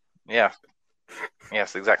 Yeah.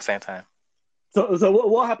 Yes, exact same time. So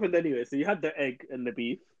what happened anyway? So you had the egg and the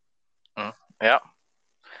beef. Yeah.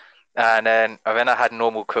 And then I had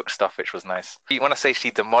normal cooked stuff, which was nice. When I say she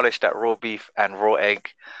demolished that raw beef and raw egg,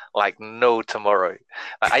 like no tomorrow.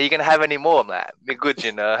 Like, are you gonna have any more? I'm like, "Be good,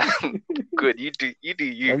 you know. Good, you do you,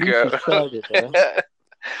 At least girl." you tried it, though.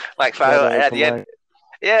 Like Gotta at open the end, mind.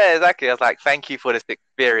 yeah, exactly. I was like, "Thank you for this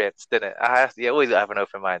experience," didn't it? You always have an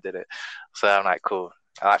open mind, did it? So I'm like, "Cool."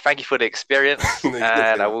 I'm like, "Thank you for the experience, No, you didn't say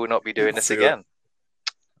and I that. will not be You doing didn't this say again."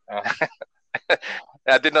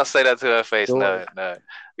 I did not say that to her face. Don't No, worry. no.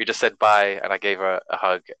 We just said bye, and I gave her a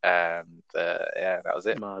hug, and yeah, that was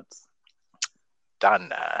it. Mad.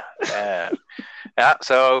 Done. Yeah. Yeah.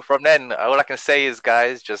 So from then, all I can say is,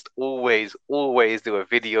 guys, just always do a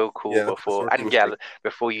video call Yeah, that's a before, rookie and yeah, mistake.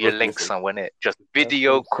 before you Rookie link mistake. someone. It just That's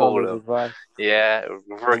video some call solid them. advice. Yeah,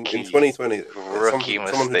 rookie. In 2020, Rookie someone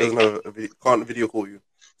who doesn't mistake. have can't video call you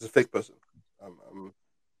is a fake person.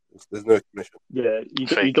 There's no explanation. Yeah, you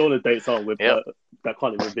Fake. don't want to date someone with Yep. that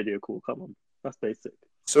can't even video call. Come on, that's basic.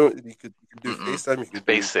 So you could do Mm-mm. FaceTime, you could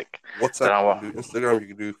Basic. do WhatsApp, Don't you could do Instagram, you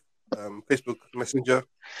could do Facebook Messenger.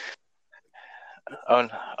 Oh,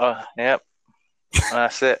 yep.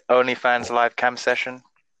 That's it. OnlyFans live cam session.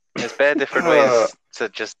 There's bare different ways to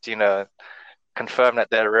just, confirm that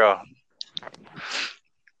they're real.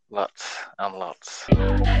 Lots and lots.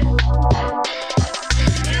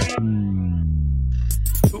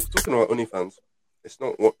 Talking about OnlyFans, it's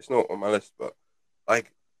not on my list, but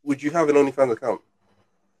like, would you have an OnlyFans account?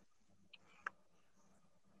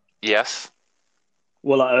 Yes.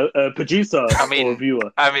 Well, like a producer I mean- or a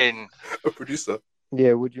viewer. I mean, A producer?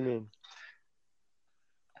 Yeah, what do you mean?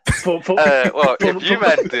 For well, if you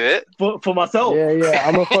man do it, for myself. Yeah,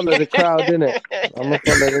 I'm gonna follow the crowd, innit? I'm gonna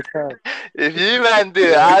follow the crowd. if you man do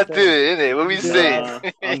it, I'll do it, innit? What we Yeah.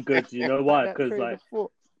 saying? I'm good. You know why? That Because trade like of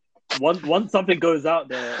thought. once something goes out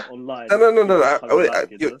there online. No. it's coming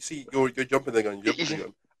back, you know? See, you're jumping the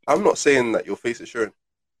gun. I'm not saying that your face is showing.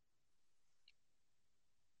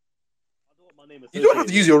 I don't want my name You don't have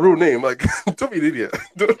to use your real name. Like, don't be an idiot.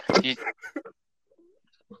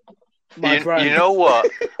 My brand. You know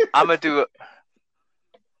what? I'm gonna do.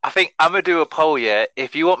 I think I'm gonna do a poll. Yeah,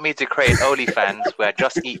 if you want me to create OnlyFans where I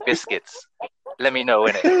just eat biscuits, let me know,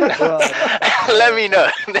 innit? Let me know.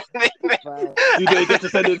 Wow. You get to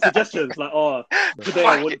send in suggestions like, oh, today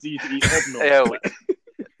I want you to eat hobnob.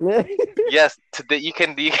 Yeah, yes, today you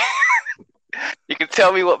can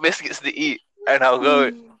tell me what biscuits to eat, and I'll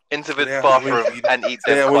go into the Yeah, bathroom wait, and eat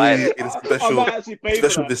Yeah, them when quietly. you eat a I might actually pay for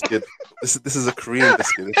special that. biscuit. This is a Korean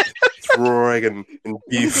biscuit. It's raw egg and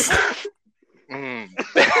beef. Mm.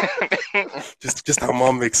 Just how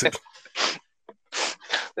mom makes it.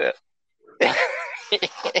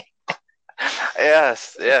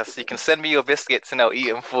 Yes. You can send me your biscuits and I'll eat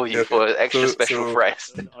them for you Okay. for extra So- special so-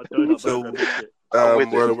 price. I don't know So- about biscuit.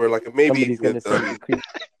 with it. We're like a maybe Somebody's gonna with send you creep.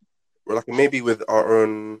 we're like a maybe with our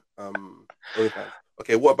own OnlyFans.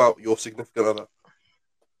 Okay, what about your significant other?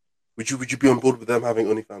 Would you be on board with them having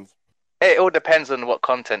OnlyFans? It all depends on what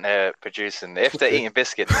content they're producing. If they're Okay. eating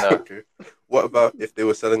biscuits, no. Okay. What about if they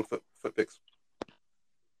were selling foot pics?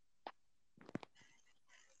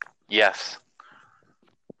 Yes.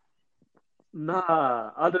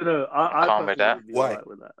 Nah, I don't know. I Calm with that. personally would be Why? alright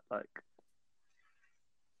with that. Like,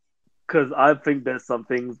 because I think there's some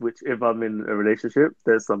things which, if I'm in a relationship,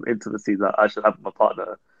 there's some intimacy that I should have with my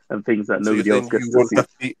partner, and things that So you're nobody saying else gets you to want see, that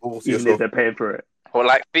feet all to even if yourself? they're paying for it. Or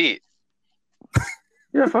like feet.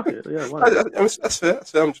 Yeah, fuck it. Yeah, why not? That's fair.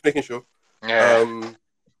 That's fair. I'm just making sure. Yeah.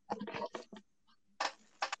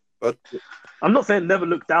 But I'm not saying never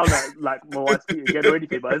look down at like my wife's feet again or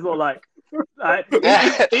anything, but it's not like.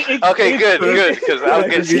 Okay, good, because I'll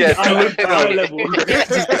get scared. I look eye level.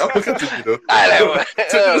 just the uppercut, you know. I know.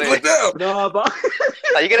 Just look down. No, but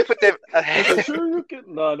Are you gonna put them?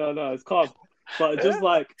 no, it's calm. But just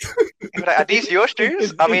like Are these your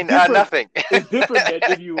shoes? It's I mean, different. nothing. it's different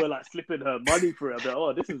than if you were like slipping her money for it. I'd be like,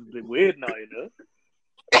 oh, this is a bit weird now, you know.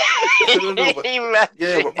 No, but-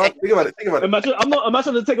 Yeah, but man, think about it.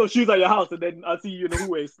 Imagine to take off shoes at your house and then I see you in the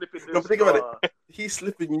hallway slipping. No, but think about it. He's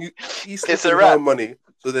slipping It's a her wrap. money,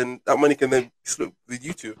 so then that money can then slip with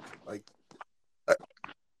you two. Like,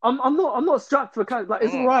 I'm not strapped for cash. Like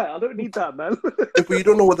it's Mm. alright. I don't need that, man. if you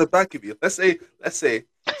don't know what the bag could be. Let's say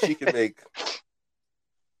she can make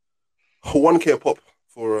 1K a pop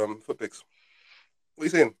for foot pics. What are you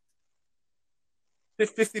saying?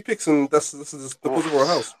 50 pics, and this is the deposit for a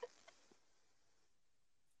house.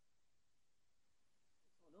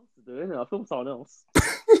 innit? I film someone else.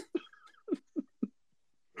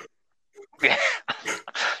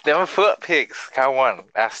 Them foot pics, come on.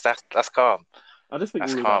 That's calm. I just think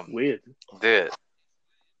That's all of calm. that's weird. Dude. It's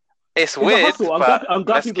It's a weird, hustle. but I'm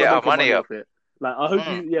glad let's people get are our making money money up. off it. Like, I hope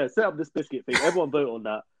Mm. you, set up this biscuit thing. Everyone vote on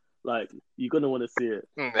that. Like, you're gonna want to see it.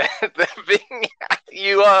 The thing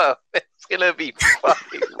you are, it's gonna be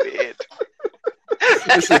fucking weird.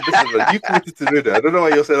 Listen, man. You committed to do that. I don't know why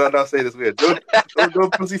you're saying that now. Saying it's weird.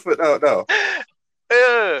 Don't pussyfoot out now.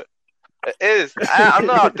 Yeah, it is. I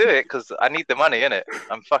know I'll do it because I need the money, innit?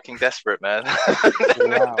 I'm fucking desperate, man.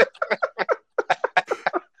 Wow.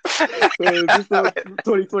 This is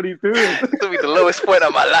 2022. This will be the lowest point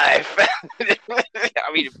of my life.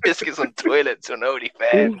 I mean, biscuits on toilets on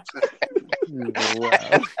OnlyFans.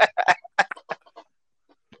 Wow.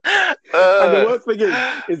 And the worst thing is,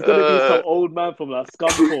 it's gonna be some old man from like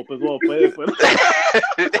Scunthorpe as well playing for them.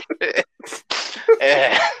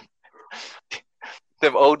 Yeah.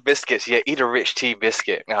 Them old biscuits, yeah, eat a rich tea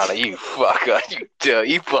biscuit. Nah, like, you fucker,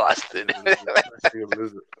 you bastard.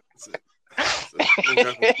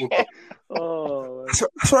 Oh,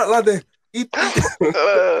 That's right, lad. There. Eat that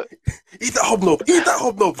hobnob. Eat that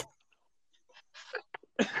hobnob.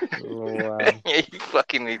 Wow. Yeah, you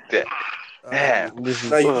fucking need that. Yeah. This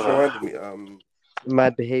Now is you just reminded me.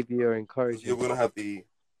 mad behavior encouraged. We're gonna have the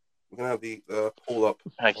poll up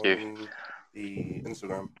Thank on you. the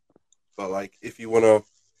Instagram. But like, if you wanna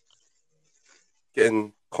get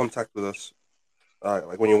in contact with us,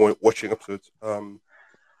 like when you're watching episodes,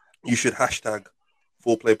 you should hashtag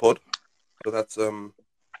 4playpod. So that's 4,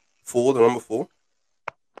 the number 4,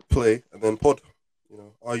 play, and then pod. You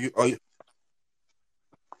know, are you? Wait.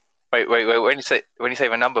 When you say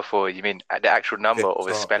the number 4, you mean the actual number or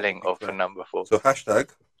the so, spelling of the exactly. number 4? So hashtag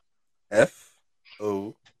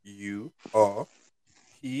FOURPLAPOD.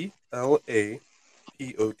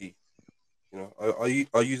 You know,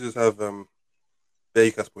 our users have their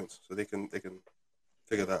UCAS points, so they can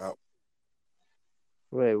figure that out.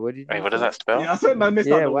 Wait, what did you Wait, what say? does that spell? yeah, I said man missed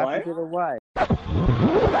out Yeah, the what Y. happened to the Y?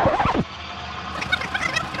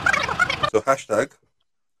 So hashtag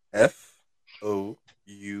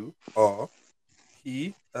FOURPLAPOD.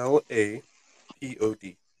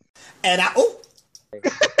 And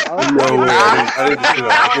No way, I didn't do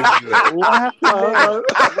that. What happened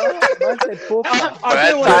there? Man said 4. Bad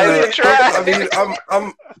times try. I'm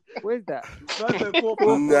Where's that? Man said 4.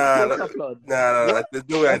 nah. There's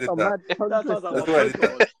no way I did That's a that. mad tongue That sounds like That's twister. why I my did first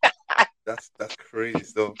that. one. That's crazy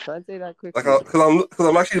still. Try and say that quickly. Like, because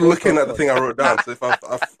I'm actually looking at the thing I wrote down. So if I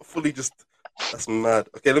fully just, that's mad.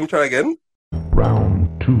 Okay, let me try again.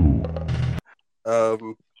 round 2.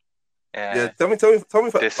 Yeah, tell me if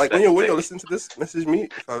This like when you're thing. listening to this, message me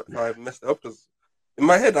if I messed up, because in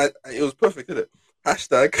my head it was perfect, didn't it?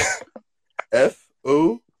 Hashtag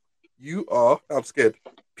FOUR. I'm scared.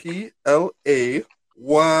 PLAYPOD.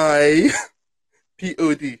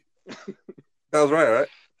 That was right?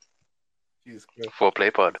 Jesus Christ.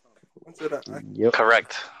 4play pod. Answer that. Yep.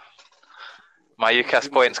 Correct. My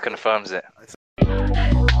UCAS points confirms it.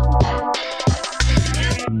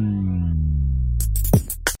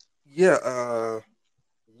 Yeah.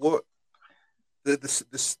 What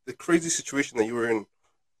the crazy situation that you were in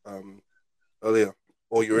earlier,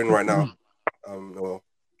 or you're in right now, well,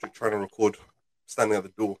 trying to record, standing at the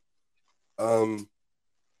door,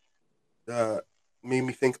 that made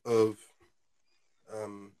me think of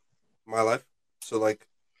my life. So like,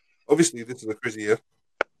 obviously this is a crazy year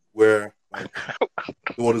where like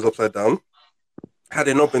the world is upside down. Had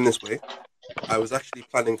it not been this way, I was actually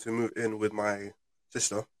planning to move in with my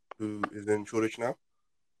sister, who is in Shoreditch now.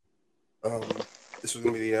 This was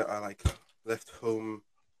gonna be the year I like left home,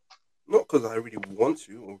 not because I really want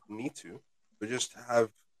to or need to, but just to have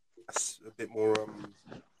a bit more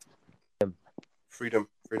freedom.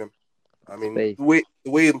 I mean, Space.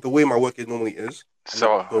 the way my work normally is. I'm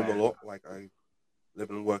So, not home a lot. Like, I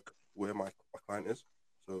live and work where my client is,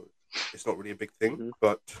 so it's not really a big thing. Mhm.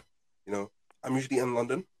 But you know, I'm usually in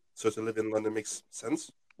London, so to live in London makes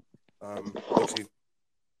sense. Obviously,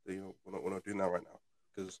 you know, we're not doing that right now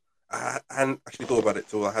because I hadn't actually thought about it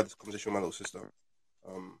till I had this conversation with my little sister,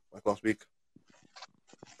 like last week.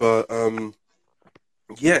 But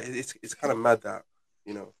yeah, it's kind of mad that,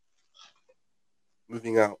 you know,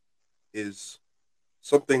 moving out is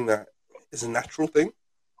something that is a natural thing,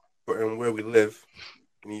 but in where we live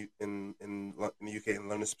in the UK, in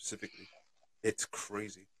London specifically, it's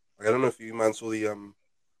crazy. Like, I don't know if you man saw the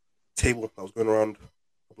table that was going around a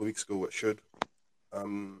couple of weeks ago. What should I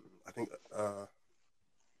think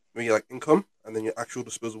maybe like income, and then your actual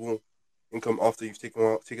disposable income after you've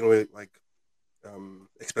taken away like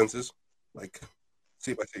expenses, like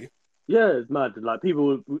city by city. Yeah, it's mad. Like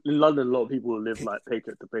people in London, a lot of people live like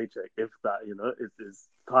paycheck to paycheck, if that, is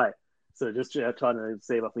tight. So just trying to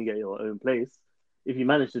save up and get your own place. If you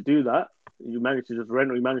manage to do that, you manage to just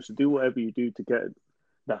rent, or you manage to do whatever you do to get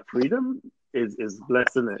that freedom is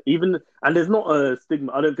blessed, isn't it? Even and there's not a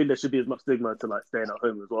stigma. I don't think there should be as much stigma to like staying at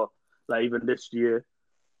home as well. Like even this year,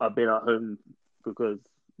 I've been at home because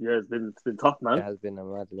yeah, it's been tough, It man. has been a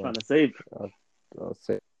mad Trying one. to save. I'll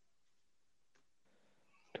say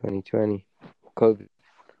 2020. COVID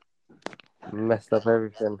messed up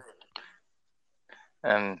everything.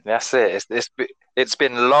 And that's it. It's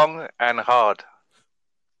been long and hard.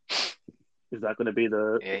 Is that going to be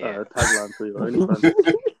the Yeah. tagline for your OnlyFans?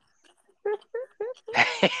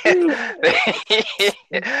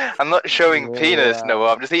 I'm not showing penis, Wow. no.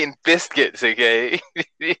 I'm just eating biscuits, okay?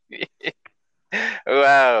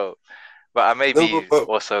 Wow. But I may be but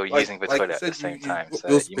also like using the you toilet at said, the same you time, so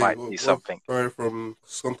bills you paid. might see something. Sorry, from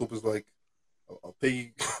Scunthorpe was like, I'll pay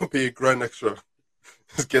you, I'll pay you a grand extra.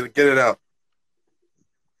 Just get it out.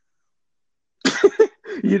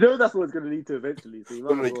 You know that's what it's going to lead to eventually. So you No,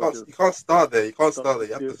 might no, as you well can't just start there. You can't start start there.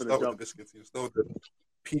 You do have it to for the start with the jump. biscuits. You start with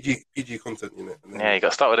the PG content, and then Yeah, you got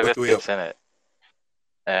to start with the work your way biscuits, innit?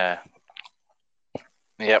 Yeah.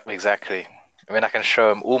 Yep, exactly. I mean, I can show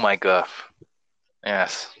them all my girth.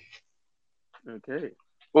 Yes. Okay.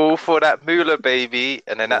 All for that moolah, baby.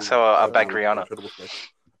 And then that's how I bag Rihanna. Incredible flex.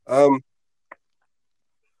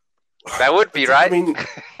 That would be, I right? mean,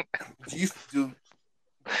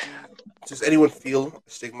 does anyone feel a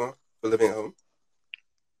stigma for living at home?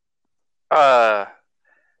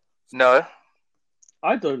 No.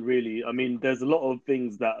 I don't really. I mean, there's a lot of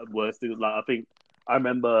things that were still like. I think I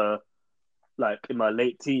remember, like in my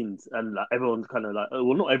late teens, and like everyone's kind of like,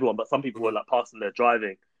 well, not everyone, but some people were like passing their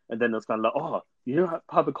driving, and then it was kind of like, oh, you don't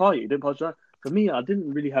have a car, you didn't pass drive. For me, I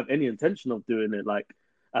didn't really have any intention of doing it. Like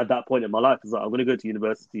at that point in my life, it's like I'm going to go to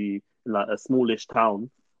university in like a smallish town.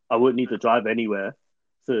 I wouldn't need to drive anywhere,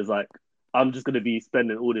 so it's like I'm just going to be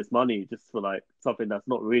spending all this money just for like something that's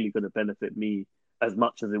not really going to benefit me as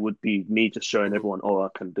much as it would be me just showing everyone, oh, I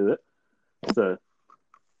can do it. So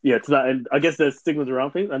yeah, to that end, I guess there's stigmas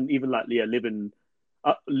around things, and even like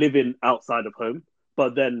living outside of home.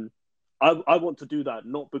 But then I want to do that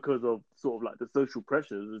not because of sort of like the social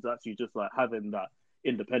pressures. It's actually just like having that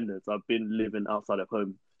independence. I've been living outside of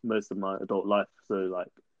home most of my adult life, so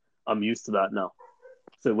like I'm used to that now.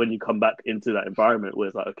 So when you come back into that environment where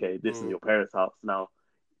it's like, okay, this is your parents' house now,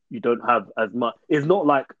 you don't have as much. It's not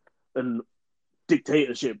like an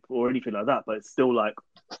dictatorship or anything like that, but it's still like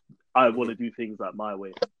I want to do things like my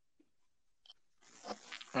way.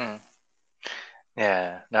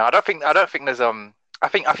 Yeah. No, I don't think there's I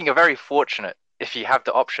think you're very fortunate if you have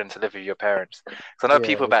the option to live with your parents. Because I know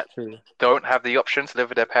people that don't have the option to live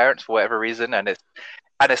with their parents for whatever reason, and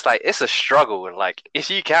it's like it's a struggle. Like if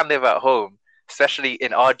you can live at home, especially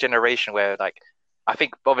in our generation where like I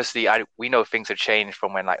think obviously we know things have changed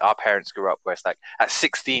from when like our parents grew up, where it's like at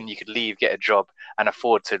 16 you could leave, get a job, and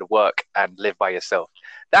afford to work and live by yourself.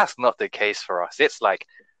 That's not the case for us. It's like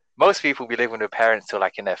most people will be living with parents till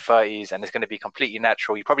like in their 30s, and it's going to be completely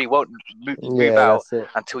natural. You probably won't move out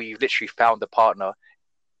until you've literally found a partner.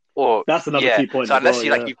 Or that's another key point. So unless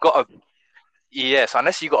you like you've got so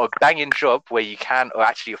unless you've got a banging job where you can or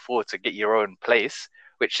actually afford to get your own place,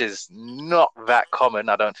 which is not that common,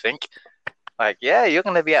 I don't think. Like, yeah, you're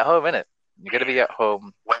going to be at home, innit? You're going to be at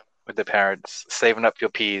home with the parents, saving up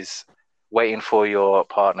your peas, waiting for your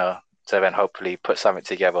partner to then hopefully put something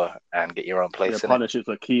together and get your own place. Yeah, partnerships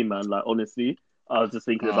are key, man. Like, honestly, I was just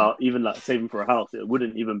thinking about even like saving for a house. It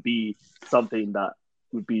wouldn't even be something that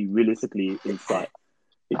would be realistically in sight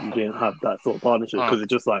if you didn't have that sort of partnership, because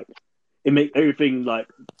it's just like, it makes everything like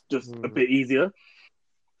just a bit easier.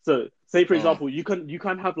 So, say for example, you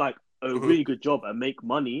can have like a really good job and make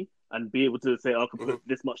money and be able to say, I can put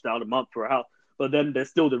this much down a month for a house. But then there's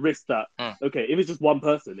still the risk that, okay, if it's just one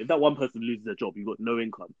person, if that one person loses their job, you've got no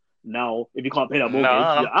income. Now, if you can't pay that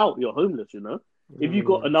mortgage, you're out, you're homeless, you know? If you've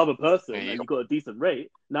got another person and you've got a decent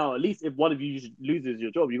rate, now at least if one of you loses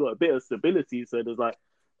your job, you've got a bit of stability. So there's like,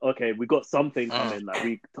 okay, we got something coming.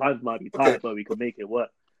 Like, times might be tight, but we can make it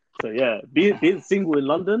work. So yeah, being single in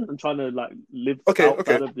London and trying to like live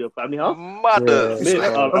outside of your family house. I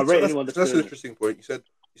rate anyone that's an interesting point. You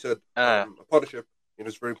said a partnership,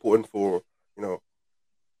 is very important for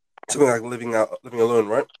something like living alone,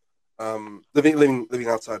 right? Living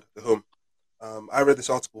outside the home. I read this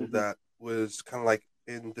article that was kind of like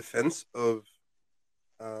in defense of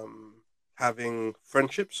having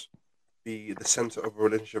friendships be the center of a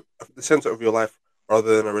relationship, the center of your life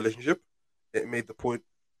rather than a relationship. It made the point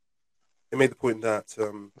that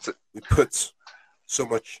we put so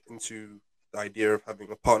much into the idea of having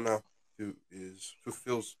a partner who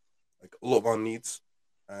fulfills like a lot of our needs,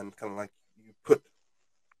 and kind of like you put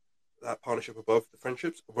that partnership above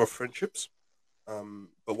friendships.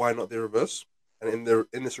 But why not the reverse? And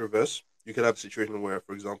in this reverse, you could have a situation where,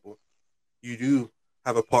 for example, you do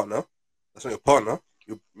have a partner that's not your partner,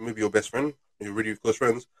 maybe your best friend, your really close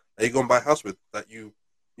friends that you go and buy a house with, that you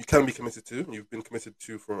can be committed to. You've been committed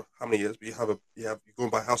to for how many years? But you go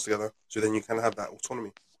and buy a house together, so then you can have that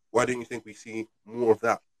autonomy. Why don't you think we see more of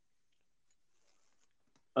that?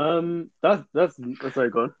 That's very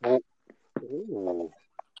good. Ooh.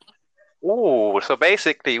 Ooh. So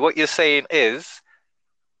basically, what you're saying is,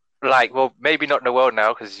 like, well, maybe not in the world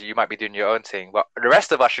now because you might be doing your own thing, but the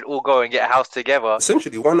rest of us should all go and get a house together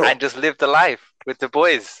Essentially, why not? and just live the life with the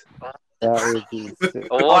boys. That would be sick.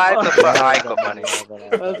 Why the fuck? I ain't got money.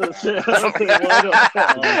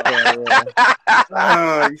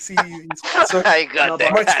 You see, so, I ain't got I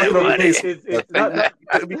might that spend kind of on the money. place.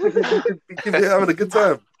 We could be having a good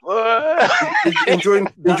time, enjoying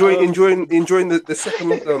the second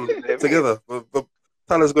lockdown together. But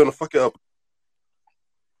Tyler's going to fuck it up.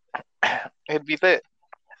 It'd be lit.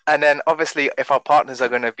 And then obviously, if our partners are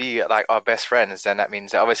going to be like our best friends, then that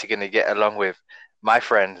means they're obviously going to get along with my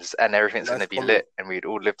friends, and everything's Nice going to be comment. lit, and we'd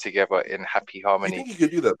all live together in happy Do you harmony. think you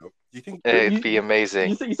could do that though? Do you think? It'd be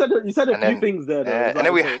amazing. You said a And few then- things there. Though. yeah, It's and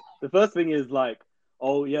then we- okay, the first thing is like,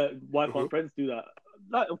 oh yeah, why can't friends do that?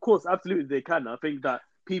 Like, of course, absolutely they can. I think that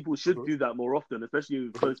people should do that more often, especially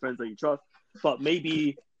with close friends that you trust. But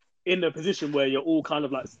maybe in a position where you're all kind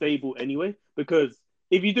of like stable anyway, because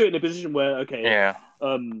if you do it in a position where okay, Yeah.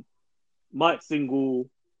 Mike's single,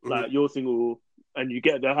 like you're single, and you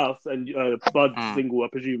get the house, and Bud's single, I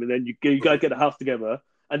presume, and then you guys get the house together,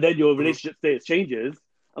 and then your relationship status changes.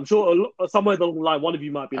 I'm sure somewhere along the line, one of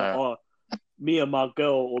you might be like, "Oh, me and my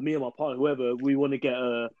girl, or me and my partner, whoever, we want to get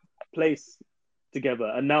a place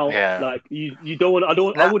together." And now, like you don't want, I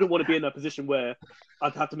wouldn't want to be in a position where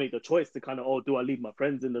I'd have to make the choice to kind of, oh, do I leave my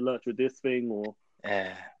friends in the lurch with this thing, or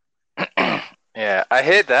Yeah. Yeah, I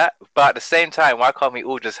hear that, but at the same time, why can't we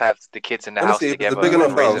all just have the kids in the Honestly, house if it's a together big enough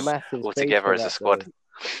and raise house. them Massive all space together for as a that, squad? though.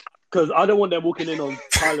 because I don't want them walking in on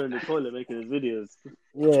Tyler in the toilet making his videos.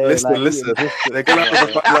 Yeah, Listen, like, listen. eating biscuits. They're gonna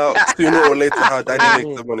have to find out sooner or later how Daddy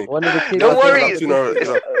makes the money. One of the kids. Don't That's worry, not sooner,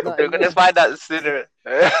 they're gonna find out sooner.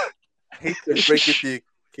 Hate to break it to you,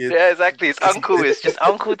 kids. Yeah, exactly. It's Uncle. It's just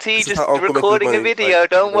Uncle T This is just how Uncle makes his recording a money. video. Like,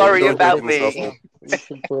 Don't worry don't about joke in this me. household.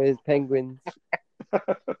 Listen for his penguins.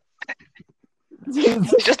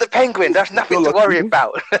 It's just a penguin. There's nothing to You're worry lucky.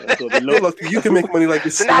 about. You're lucky. You can make money like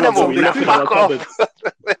this. It's an animal. We live in our Fuck off.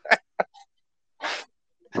 cupboards.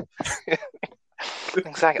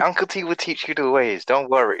 Exactly. Uncle T will teach you the ways. Don't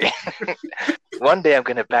worry. One day I'm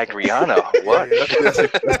gonna bag Rihanna. What? That's a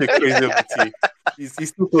crazy Uncle T. He's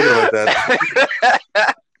still talking about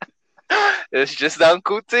that. It's just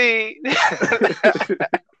Uncle T. See,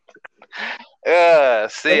 Yeah,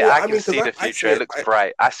 I I can mean, see 'cause the I future. say- It looks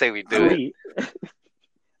bright. I say we do it. We-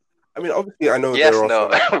 I mean, obviously, I know Yes, there are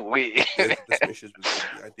no, some, we. there's some issues with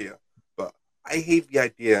the idea, but I hate the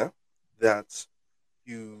idea that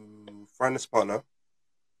you find this partner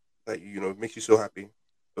that makes you so happy,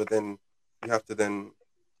 but then you have to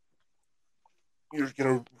you're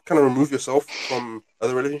gonna kind of remove yourself from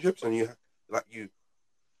other relationships, and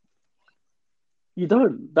You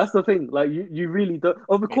don't. That's the thing. Like you really don't.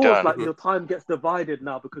 Of course, don't. like your time gets divided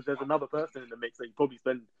now because there's another person in the mix that you probably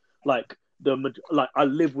spend like I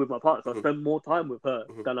live with my partner, so I spend more time with her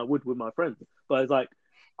than I would with my friends. But it's like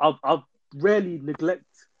I've rarely neglect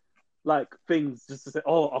like things just to say,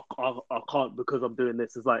 oh, I can't because I'm doing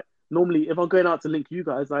this. It's like normally if I'm going out to link you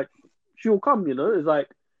guys, like she'll come. It's like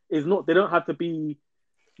it's not. They don't have to be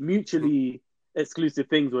mutually exclusive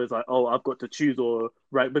things where it's like, oh, I've got to choose or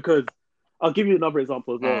right because. I'll give you another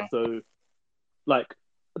example as well. So, like,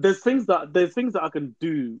 there's things that I can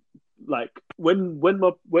do. Like when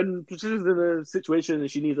she's in a situation and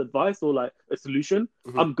she needs advice or like a solution,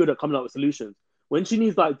 I'm good at coming up with solutions. When she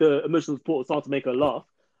needs like the emotional support or someone to make her laugh,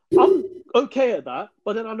 I'm okay at that.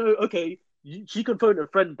 But then I know, okay, she can phone a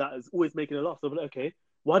friend that is always making her laugh. So I'm like, okay,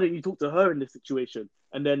 why don't you talk to her in this situation?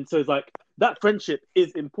 And then so it's like that friendship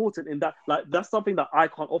is important in that. Like that's something that I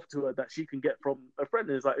can't offer to her that she can get from a friend.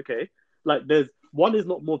 And it's like, okay. Like there's one is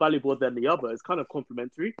not more valuable than the other. It's kind of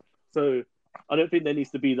complementary. So I don't think there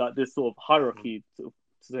needs to be like this sort of hierarchy to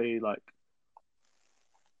say like,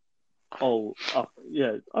 oh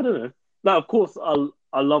yeah, I don't know. Like of course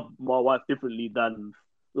I love my wife differently than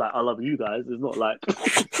like I love you guys. It's not like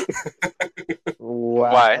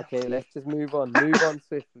Wow. Why? Okay, let's just move on. Move on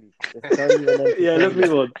swiftly. Let's yeah. Let's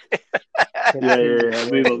move on. Yeah.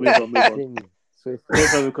 Move on. Continue. Swift. No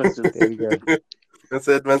further questions. There we go.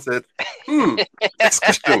 Man said. Next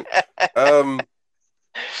question.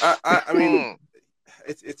 I mean,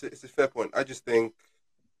 it's a fair point. I just think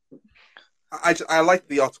I like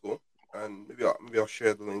the article, and maybe I'll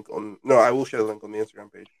share the link on. No, I will share the link on the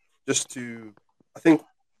Instagram page. Just to, I think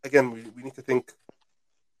again we need to think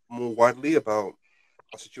more widely about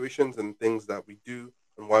our situations and things that we do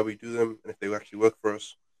and why we do them, and if they actually work for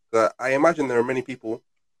us. That I imagine there are many people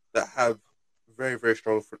that have very very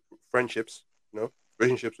strong friendships,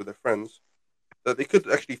 relationships with their friends, that they could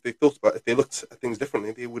actually, if they thought about, if they looked at things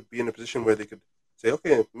differently, they would be in a position where they could say,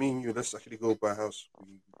 okay, me and you, let's actually go buy a house.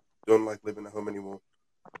 We don't like living at home anymore.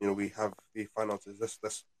 We have the finances.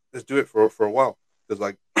 Let's do it for a while. Because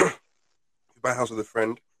like, if you buy a house with a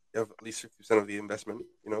friend, you have at least 50% of the investment.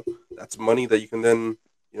 That's money that you can then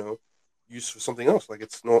use for something else. Like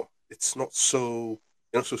it's not so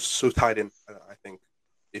so tied in. I think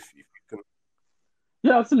if you can.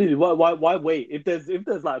 Yeah, absolutely. Why wait? If there's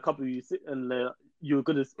like a couple of you sit and you're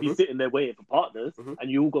gonna be sitting there waiting for partners, and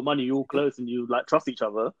you all got money, you're all close, and you like trust each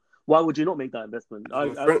other, why would you not make that investment? I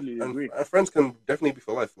absolutely agree. And friends can definitely be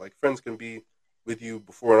for life. Like friends can be with you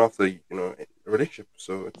before and after a relationship.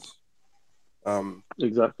 So it's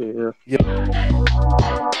exactly, yeah.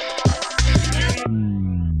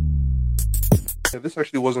 Yeah, this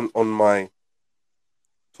actually wasn't on my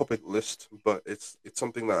topic list, but it's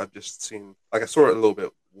something that I've just seen. Like I saw it a little bit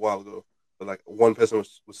a while ago, but like one person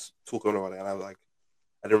was talking about it, and I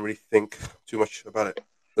didn't really think too much about it.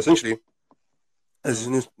 Essentially, there's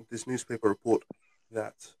this newspaper report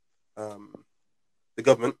that the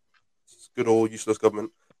government, this good old useless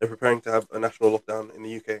government, they're preparing to have a national lockdown in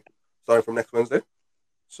the UK starting from next Wednesday.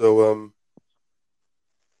 So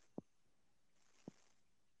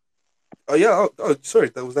oh yeah. Oh,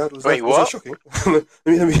 sorry. Was that shocking?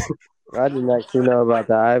 let me. I didn't actually know about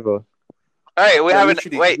that either. Hey, we haven't.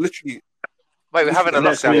 Literally. Wait, we're having a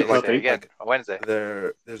lockdown Wednesday again on Wednesday.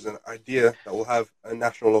 There's an idea that we'll have a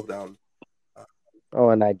national lockdown.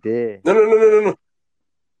 An idea. No.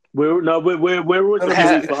 We're always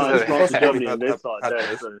behind France and Germany, and they've started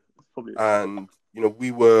there, so it's probably. And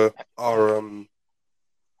we were our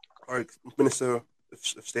Minister of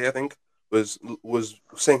State, I think, was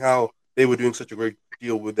saying how they were doing such a great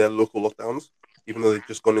deal with their local lockdowns, even though they've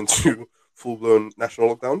just gone into full-blown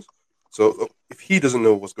national lockdowns. So if he doesn't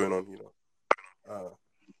know what's going on,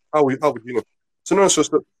 how would you know? So no, so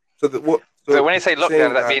that what? So when you say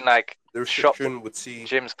lockdown, that mean like the restriction would see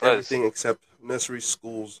gyms closed, everything except nurseries,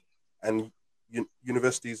 schools, and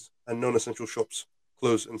universities and non-essential shops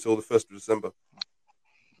closed until the 1st of December.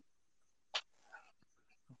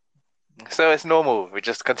 So it's normal. We're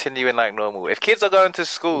just continuing like normal. If kids are going to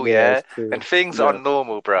school, and things are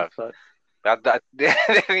normal, bruv.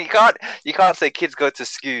 You can't say kids go to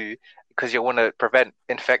school because you want to prevent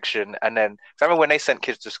infection. And then, I remember when they sent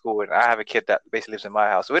kids to school, and I have a kid that basically lives in my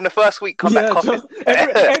house. So in the first week, come back coughing.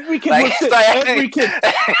 Every kid was sick. Every kid.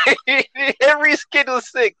 Every kid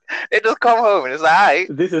was sick. They just come home and it's like, alright,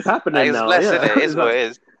 this is happening now. It is what it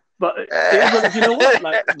is. But you know what?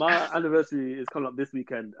 Like my anniversary is coming up this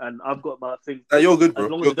weekend, and I've got my thing. You're good, bro.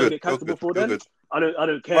 As long as it don't get cancelled before then, I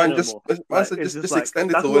don't care no more. Just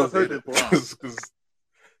extend it to Wednesday, because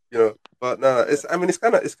But no, it's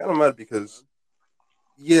kind of mad because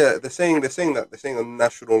they're saying a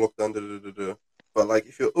national lockdown, but like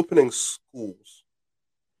if you're opening schools,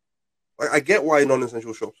 like I get why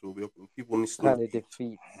non-essential shops will be open. People need to kind of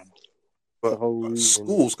defeat. But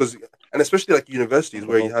schools, and especially like universities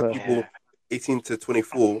where you have people 18 to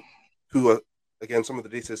 24 who are, again, some of the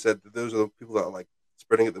data said that those are the people that are like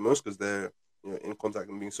spreading it the most because they're in contact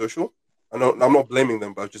and being social. I'm not blaming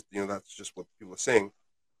them, but just that's just what people are saying.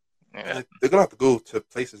 Yeah. They're gonna have to go to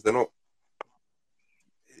places they're not.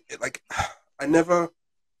 I never,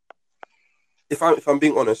 if I'm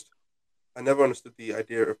being honest, I never understood the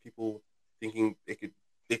idea of people thinking they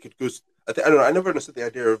could go. I don't know. I never understood the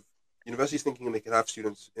idea of universities thinking they could have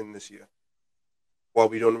students in this year, while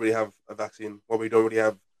we don't really have a vaccine, while we don't really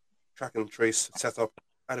have track and trace set up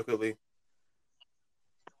adequately.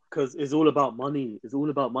 Because it's all about money. It's all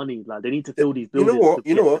about money. Like they need to fill these buildings.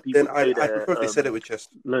 You know what? Then I prefer if they said it with chest.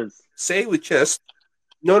 Loans. Say with chest.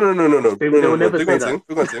 No. They will never say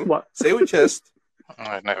that. What? Say with chest.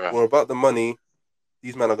 Never. Or about the money.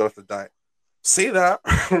 These men are gonna have to die. Say that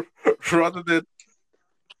rather than.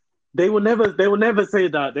 They will never say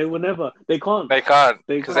that. They will never. They can't. They can't.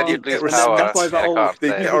 Because then you'd lose power. That's why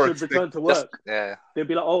people should return to work. They'll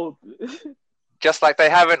be like, oh. Just like they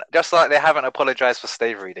haven't apologized for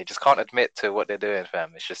slavery. They just can't admit to what they're doing,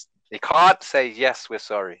 fam. It's just they can't say yes, we're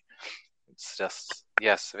sorry. It's just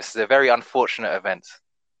yes, this is a very unfortunate event,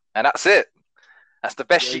 and that's it. That's the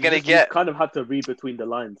best Yeah, you're gonna you get. kind of had to read between the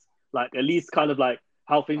lines, like at least kind of like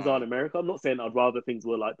how things are in America. I'm not saying I'd rather things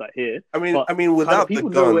were like that here. I mean, But I mean, kind of without the people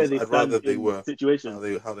know where guns, they I'd rather stand they in were how situations.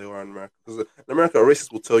 they were in America. Because in America, a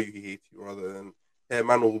racist will tell you he hates you rather than a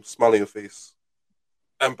man will smile in your face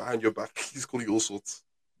and behind your back he's calling you all sorts.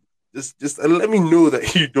 Just and let me know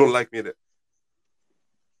that you don't like me. There.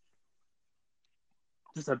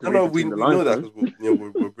 Just have to No, read no, between the we lines, know that man.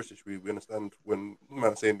 because we're British. We understand when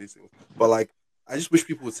men are saying these things. But like, I just wish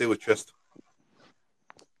people would say with chest.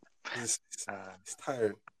 It's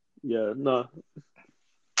tiring. Yeah, no,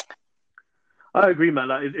 I agree, man.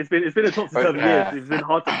 Like it's been a toxic But, 7 years. It's been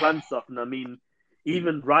hard to plan stuff, and I mean,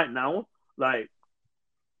 even right now, like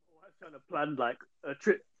I was trying to plan like a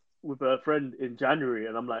trip with a friend in January,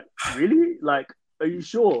 and I'm like, really? Like, are you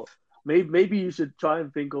sure? Maybe you should try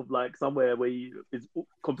and think of like somewhere where it's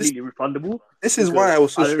completely refundable. This is why I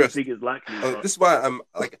was so I don't stressed. think it's likely. But... This is why I'm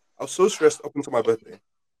like I was so stressed up until my birthday,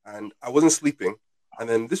 and I wasn't sleeping. And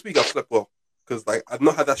then this week I've slept well because like I've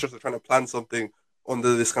not had that stress of trying to plan something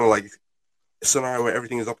under this kind of like scenario where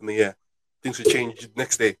everything is up in the air. Things could change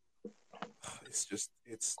next day. It's just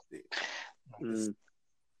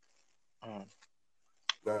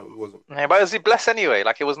no, it wasn't. Yeah, but was he blessed anyway?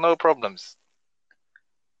 Like it was no problems.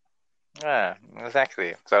 Yeah,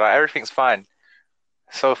 exactly. So like, everything's fine.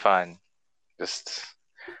 So fine. Just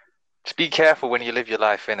be careful when you live your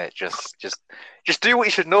life, innit? Just do what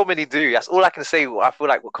you should normally do. That's all I can say. I feel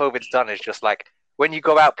like what COVID's done is just like when you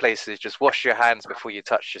go out places, just wash your hands before you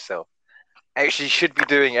touch yourself. Actually, you should be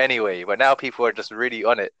doing anyway, but now people are just really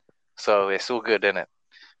on it. So it's all good, innit?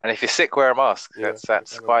 And if you're sick, wear a mask. Yeah,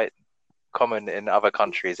 That's quite common in other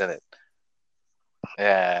countries, isn't it?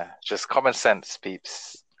 Yeah, just common sense,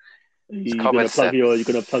 peeps. You're gonna plug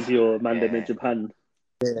your Mandem in Japan.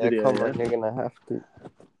 Yeah, video, come yeah? on, you're gonna have to.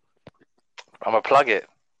 I'm gonna plug it.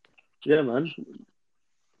 Yeah, man.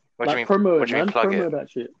 What like do you mean? promo What do you man. mean plug Promo it?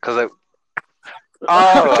 that shit. Because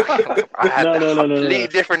I had No. a completely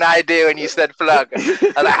different idea when you said plug. I was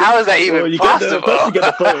like, how is that even you possible? First you get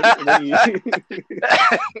the phone, and then you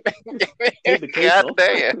take the case God off.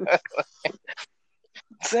 damn.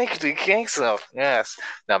 Take the case off. Yes.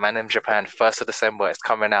 No, Man in Japan, 1st of December, it's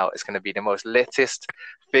coming out. It's going to be the most litest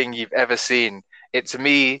thing you've ever seen. It's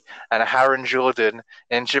me and Harron Jordan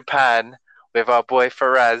in Japan with our boy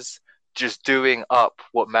Faraz just doing up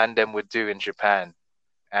what Mandem would do in Japan.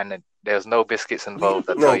 And there's no biscuits involved,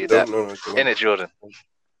 I'll tell you that. No. In it, Jordan.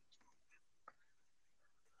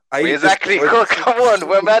 Exactly. Come on,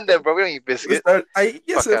 we're Mandem, bro. We don't eat biscuits.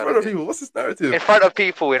 Yes, in front of people. What's this narrative? In front of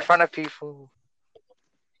people.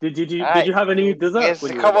 Did you have any dessert? Yes,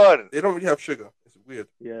 come on. They don't really have sugar. It's weird.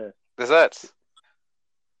 Yeah. Desserts.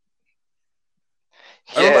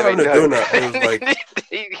 I remember having a donut. And it was like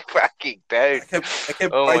you fucking don't. I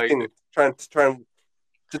kept biting, trying to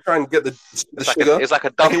get the sugar. It's like a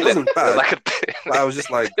dumpling. It wasn't bad. But I was just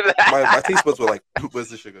like, my taste buds were like, "Where's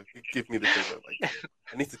the sugar? Give me the sugar." Like,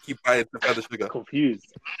 I need to keep biting to find the sugar.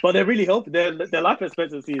 Confused, but they're really healthy. Their life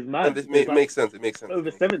expectancy is mad. And it makes sense. It makes sense. Over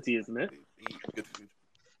 70, isn't it? They eat good food.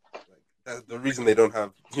 Like, that's the reason they don't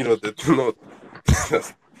have, they don't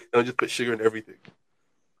just put sugar in everything.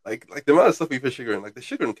 Like the amount of stuff we put sugar in, like the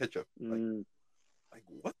sugar and ketchup. Like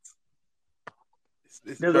what? It's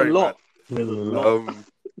There's very a lot. bad. There's a lot.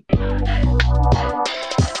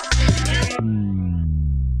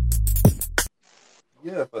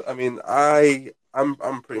 Yeah, but I mean, I'm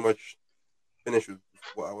pretty much finished with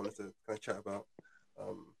what I wanted to kind of chat about.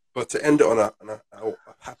 But to end it on a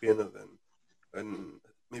happier note than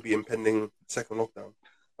maybe impending second lockdown,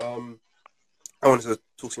 I wanted to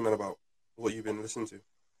talk to you, man, about what you've been listening to in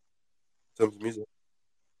terms of music.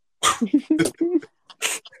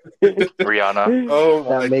 Rihanna. Oh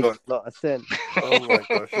That my makes god. a lot of sense. Oh my gosh.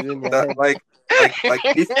 It's in your That head. like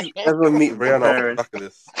if you ever meet Rihanna off the back of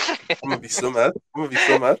this, I'm gonna be so mad. I'm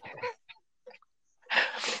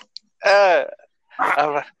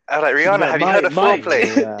like, Rihanna, have you heard of Mike.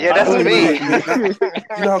 Foreplay? Yeah. That's Oh, me.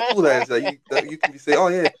 you know how cool that is that you can say, "Oh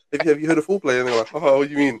yeah, have you heard of Foreplay?" And they're like, "Oh, what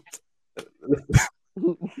do you mean?"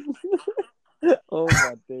 Oh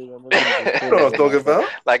my days! You know what I'm talking about?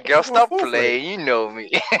 Like, girl, stop Foreplay. playing. You know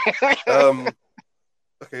me.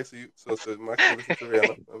 Okay, so Michael listen to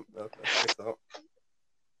Rihanna. Check that out.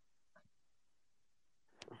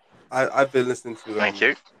 I've been listening to Thank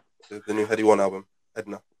you. the new Heady One album,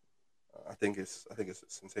 Edna. I think it's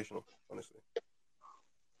sensational, honestly.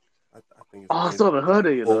 I think it's I still haven't heard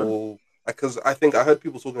it, you know. Because I think I heard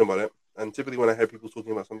people talking about it, and typically when I hear people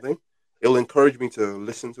talking about something, it'll encourage me to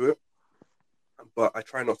listen to it. But I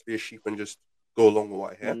try not to be a sheep and just go along with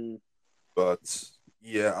what I hear. But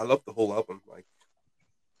yeah, I love the whole album. Like,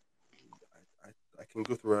 can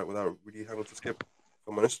go through it without really having to skip. If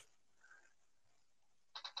I'm honest.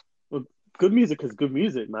 Good music is good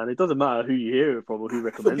music, man. It doesn't matter who you hear it from or who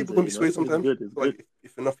recommends People can be it. swayed It's sometimes. good. It's Like good.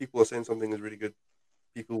 if enough people are saying something is really good,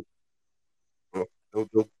 people,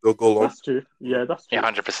 they'll go along. That's true. Yeah, that's true.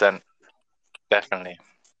 Yeah, 100%. Definitely.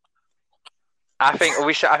 I think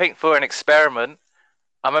we should. I think for an experiment,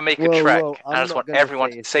 I'm gonna make a track, and I just want everyone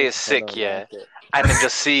to say it's sick, yeah, and then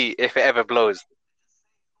just see if it ever blows.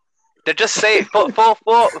 They just say it for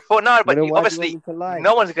no, but obviously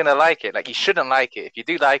no one's gonna like it. Like you shouldn't like it. If you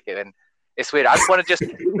do like it, then it's weird. I just want to just.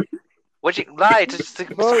 Would you lie to just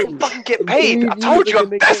fucking get paid? I told you I'm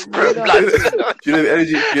desperate. Do you know the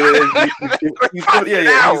energy?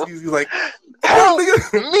 He's like, help me.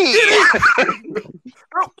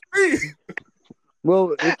 help me.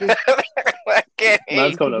 Well,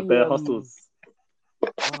 Man's coming up bare hustles. Oh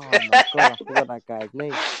my god, I forgot that guy's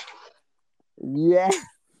name. Yes,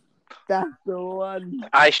 that's the one.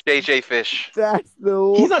 Ice JJ Fish. That's the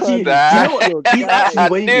one. He's actually, you That- know what? He's actually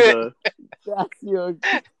wavy knew it. though. That's your.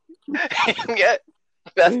 Yeah,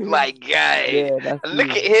 that's my guy. Yeah, that's Look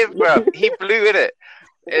you. at him, bro. He blew in it.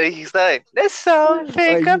 And he's like, let's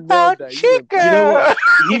something you know about that, you, you know. girl.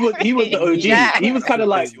 You know what? He was the OG. Yeah. He was kind of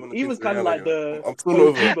like I'm still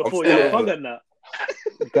OG over. before I'm still Young over. Thug and that.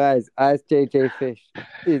 Guys, Ice JJ Fish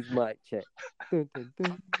is mic check. Dun,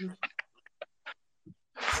 dun, dun.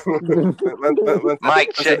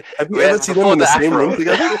 Mic check. Have you Where's ever seen them in the same room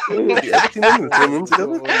together? Have you ever seen them in the same room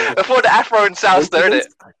together? Before the Afro and South started.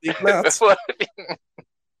 I think not. Before...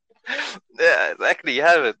 yeah, exactly. You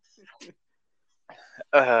haven't.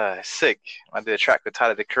 Sick. I did a track with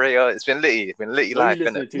Tyler the Creator. It's been litty. It's been litty What are life, you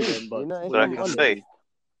innit? listening to then, You but know, What I it's can honest. say.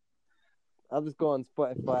 I'll just go on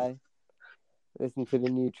Spotify, listen to the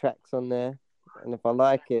new tracks on there, and if I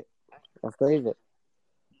like it, I'll save it.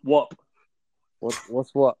 what?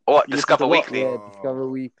 What's what? What? You Discover listen to what? Weekly. Yeah, Discover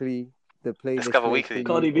Weekly, the playlist. Discover list Weekly. thingy,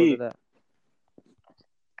 Cardi all B. of that.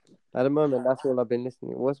 At the moment, that's all I've been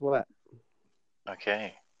listening. What's what?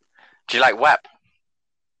 Okay. Do you like WAP?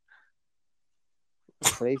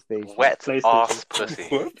 PlayStation. Wet PlayStation. ass pussy.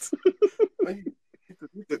 What?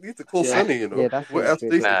 You need to call Yeah. Sonny, you know. Yeah, that's what it. else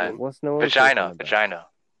they Nah. say? What's no one Vagina. talking about? Vagina.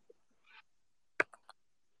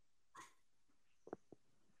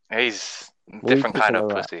 He's What are you different kind talking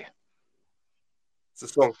of about? pussy. It's a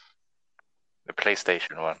song. The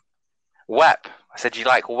PlayStation one. WAP. I said you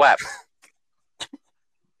like WAP.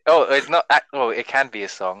 Oh, it's not. Well, it can be a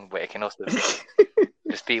song, but it can also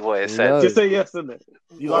just be what it says. No. Just say yes, isn't it?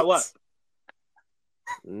 You like what?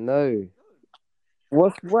 No.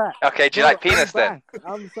 What's what? Okay, do you like penis then?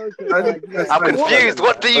 I'm so I- confused. I'm What? confused.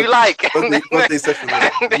 What do you like? What they session?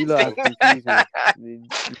 You lot have confused me.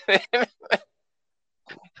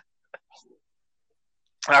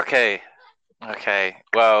 Okay.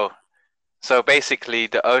 Well, so basically,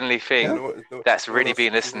 the only thing that's really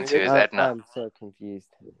been listened to is Edna. I'm so confused.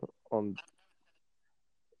 You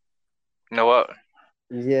know what?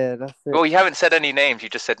 Yeah, that's it. Well, you haven't said any names. You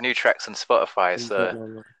just said new tracks on Spotify.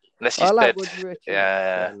 So unless you I like said, Would You Rich,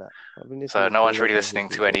 yeah. and that. I've been So listening no to one's all really of listening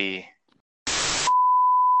them to any.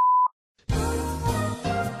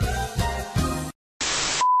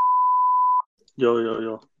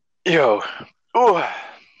 Yo. Yo. Ooh.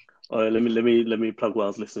 Oh, let me plug what I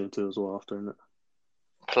was listening to as well after innit?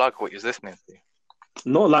 Plug what you're listening to.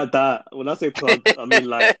 Not like that. When I say plug, I mean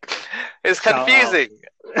like It's shout confusing.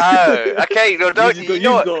 Oh, okay. No, don't. You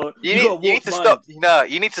know what? You need to stop. No,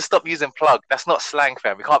 you need to stop using plug. That's not slang,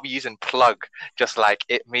 fam. We can't be using plug just like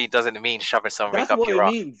it doesn't mean shoving something That's up what your it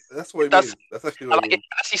ass. means. That's what it That's- means. That's actually what it Like, means.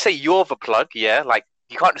 unless you say you're the plug, yeah. Like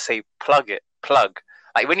you can't just say plug.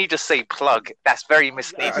 Like when you just say plug, that's very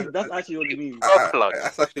misleading. That's actually what it means. Plug.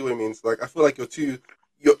 That's actually what it means. Like I feel like you're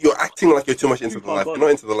acting like you're too much into the life. You're not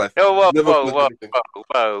into the life. No, whoa, Never whoa, plug whoa, anything.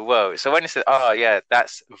 whoa. So when you say, oh yeah,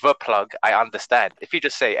 that's the plug, I understand. If you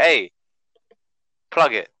just say, hey,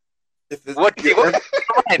 plug it. If there's- What? yeah,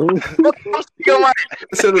 What comes to your mind?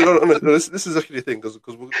 So, no, this is actually the thing because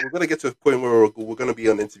we're gonna get to a point where we're gonna be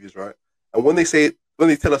on interviews, right? And when they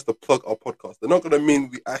tell us to plug our podcast, they're not gonna mean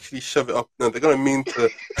we actually shove it up. No, they're gonna mean to,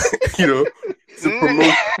 to promote.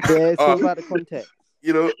 Yeah, it's all about the context.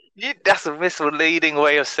 That's a misleading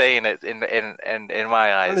way of saying it in my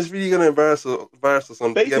And it's eyes. really gonna embarrass us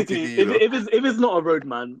on Basically, BMTV. if it's not a road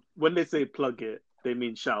man, when they say plug it, they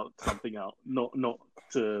mean shout something out, not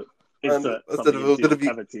to insert instead something of into your be-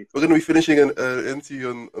 cavity. We're gonna be finishing an interview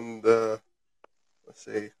on the let's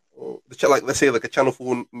say let's say like a Channel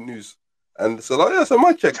 4 news. And so like so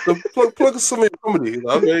my check. So plug some of your comedy. You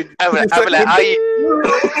know? I'm like, are you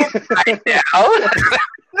right now?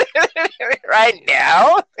 Right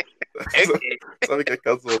now? Okay. So we get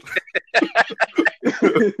cancelled.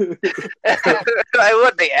 Like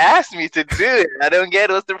what they asked me to do it. I don't get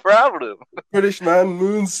what's the problem. British man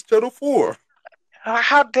moons Channel 4.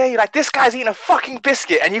 How dare you? Like, this guy's eating a fucking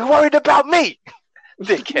biscuit and you worried about me?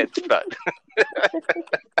 Dickhead, but.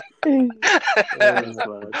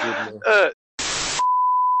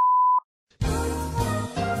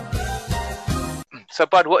 So,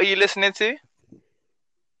 Bud, what are you listening to?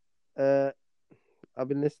 I've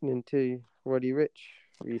been listening to Roddy Rich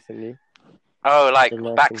recently. Oh, like Been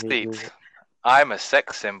liking his Backseat. music. I'm a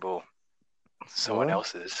sex symbol. Someone What?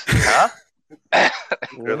 else's. Huh?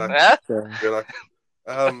 Relax. Huh? So, Relax.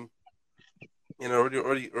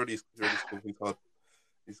 Roddy's complete hard.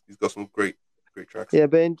 He's got some great tracks. yeah,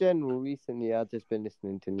 but in general, recently I've just been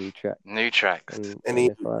listening to new tracks. New tracks. And Any-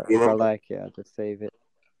 if I remember? like it, I'll just save it.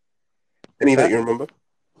 Any that you remember?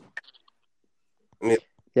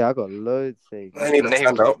 Yeah, I got loads saved. Any that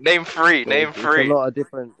stand out? Name three. Name It's three. a lot of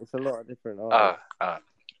different artists.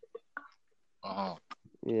 Oh.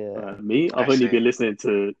 Yeah. Me, I've I only see. been listening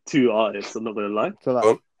to two artists. I'm not gonna lie. So like,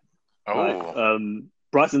 Oh. Oh.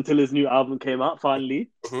 Bryson Tiller's new album came out finally.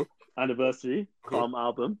 Mhm. Anniversary, Calm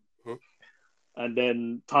album. Mhm. And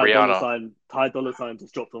then Ty Dolla Rihanna. Sign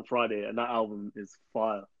just dropped on Friday, and that album is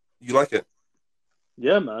fire. You like it?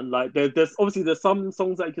 Yeah, man. Like there's obviously there's some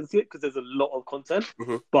songs that you can skip because there's a lot of content,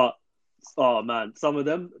 Mhm. but oh man, some of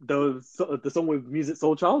them, the song with Music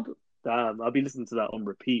Soul Child, damn, I'll be listening to that on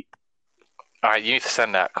repeat. All right, you need to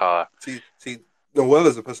send that, Carl. See, Noel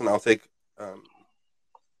is a person I'll take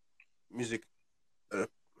music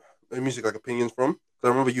like opinions from. 'Cause I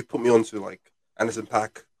remember you put me on to like Anderson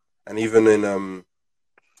 .Paak, and even in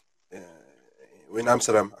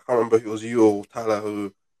Amsterdam, I can't remember if it was you or Tyler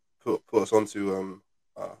who put us onto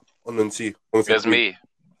on Sea. It was me.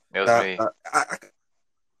 It was me.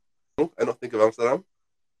 I don't think of Amsterdam.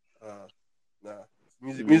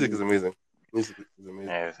 Music is amazing. Music is amazing.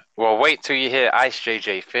 Yeah. Well, wait till you hear Ice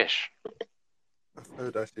JJ Fish. I've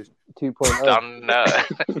heard that shit. 2.0. No,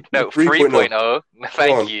 no, 3.0. 3.0.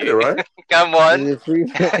 Thank Come on, you. get it right? Come Is on. it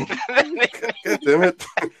 3.0? God damn it!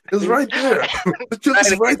 It's right there. The joke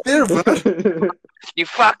is right there, bud. You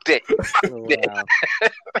fucked it. Oh, wow.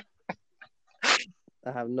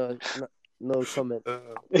 I have no comment.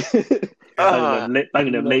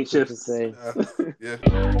 Banging them late Nothing to shifts. say. Yeah.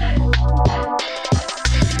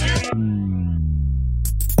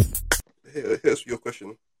 Here's your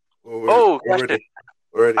question. Well, we're Question. ready.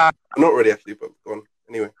 We're ready. Uh, I'm not ready actually, but go on.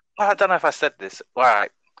 Anyway, I don't know if I said this. All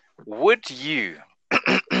right. Would you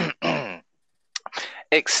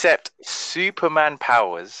accept Superman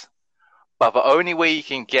powers, but the only way you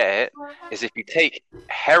can get it is if you take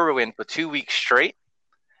heroin for 2 weeks straight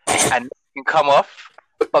and you can come off,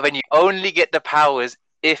 but then you only get the powers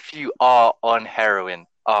if you are on heroin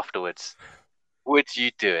afterwards? Would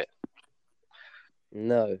you do it?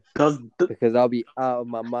 No, Does because I'll be out of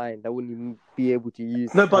my mind. I wouldn't even be able to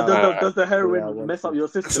use. no, but power. does the Yeah, I heroin want mess to. up your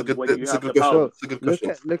it's a system good, when you it's a have good the question. power? It's a good Look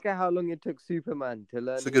question. at how long it took Superman to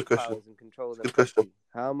learn It's a his good question. powers and control them. Good question.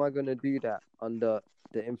 How am I going to do that under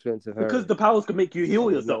the influence of Because heroin? the powers can make you heal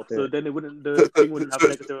would yourself, not do so it. then the thing wouldn't have a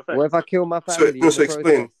negative effect. What if I kill my So, family? no, in so the explain.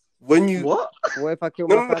 process? When you What? What if I kill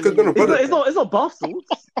No, my no, family? no, in the brother. It's not bath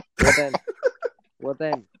salts. Well then, well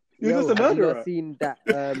then. You're Yo, just a have you murderer. not seen that?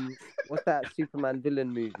 What's that Superman villain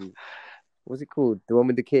movie? What's it called? The one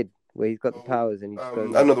with the kid where he's got the powers and he just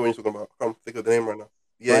goes. I know the one you're talking about. I can't think of the name right now.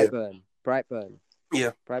 Yeah. Brightburn.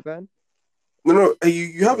 Yeah. Brightburn. No.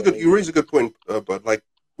 You have a good. You raise a good point, but like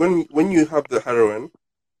when you have the heroin,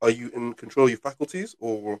 are you in control of your faculties,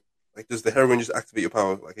 or like does the heroin just activate your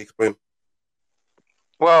power? Like explain.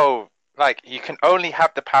 Well, like you can only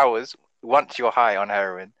have the powers once you're high on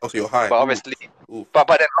heroin. Also, you're high. But obviously, Ooh. but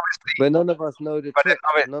then obviously, But none of us know the But then, trip.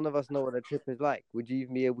 I mean- None of us know what a trip is like. Would you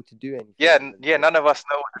even be able to do anything? yeah, none of us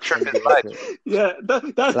know what the trip is like. Yeah,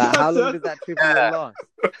 that's Like, how long does that trip even Yeah. last?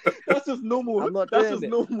 That's just normal. I'm not That's doing just it.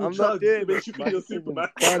 normal I'm not drugs. doing It makes it. you My feel system's Superman.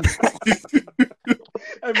 done.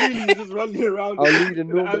 And really, you're just running around. I'll lead a in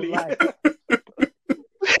the normal alley. life.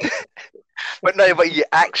 But no, but you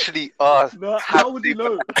actually are. No, how would you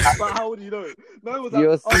know? But how would you know? No, it was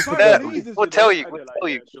You're like, I was super trying to dumb. read this We'll shit, tell and you. they're We'll like, tell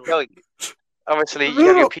yeah, you. sure. We'll tell you. Obviously, you No,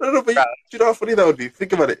 have your no, people. no, but do you know how funny that would be?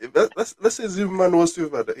 Think about it. Let's say Superman was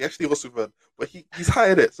Superman. He actually was Superman, but he's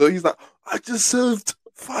high in it. So he's like, I just saved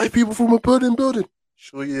 5 people from a burning building.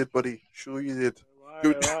 Sure you did, buddy. Sure you did.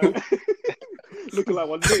 Right. Looking like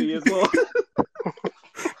one nitty as well.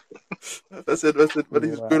 That's it. But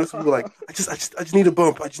he's Wow. grown up to people like, I just need a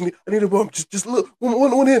bump. I need a bump. Just look,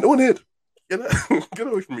 one hit. Get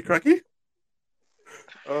away from me, cracky.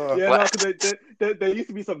 Yeah, What? no, because there used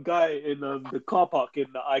to be some guy in the car park in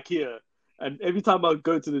IKEA, and every time I would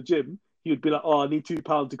go to the gym, he would be like, "Oh, I need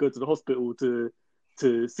 £2 to go to the hospital to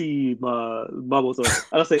see my mum or something."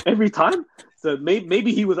 And I say, "Every time." So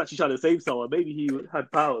maybe he was actually trying to save someone. Maybe he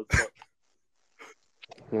had powers. But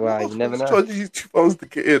Wow, you never know. Charges you £2 to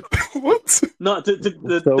get in. What? no, So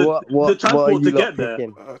the what are transport you to lot get there.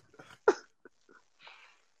 picking?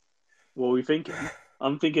 What are we thinking?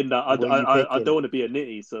 I'm thinking that I What are you I picking? don't want to be a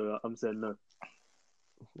nitty, so I'm saying no.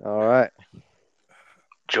 All right,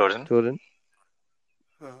 Jordan. Jordan.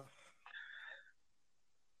 Uh,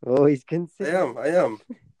 Oh, he's I considering. am.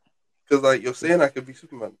 Because like you're saying, I could be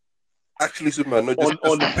Superman. Actually, Superman, not just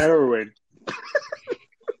On heroin.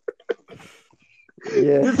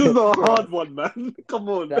 Yeah, This is not a hard one, man. Come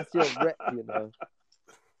on. that's your rep, you know.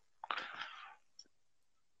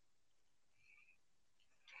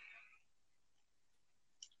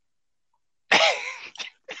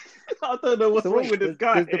 I don't know what's So wrong wait, with this does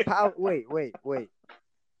guy. the power? Wait.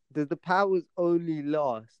 Does the powers only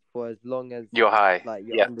last for as long as You're high. like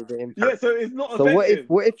you're Yeah. under the influence? Yeah, so it's not So offensive.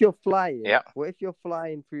 what if you're flying? Yeah. What if you're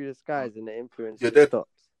flying through the skies and the influence You're just dead. stops?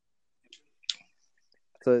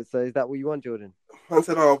 So is that what you want, Jordan? Man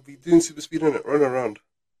said, I'll be doing super speed in it, run around.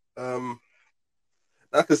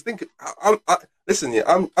 Because listen, yeah,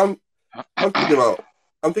 I'm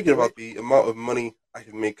thinking about the amount of money I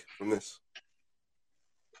can make from this.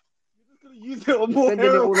 You're just gonna use it on more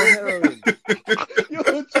Spending it all on heroin. heroin. You're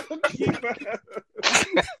a junkie, man.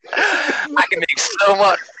 I can make so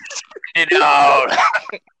much.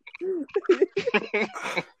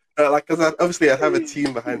 Because obviously I have a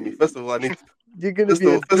team behind me. First of all, I need You're gonna first be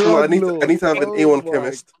a of all, I drug need lord. to have an Oh A1 my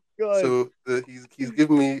chemist. God. So he's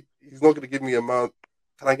giving me. He's not going to give me amount.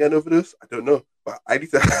 Can I get an overdose? I don't know, but I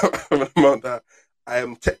need to have an amount that I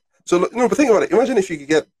am. So look, but think about it. Imagine if you could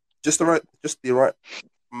get just the right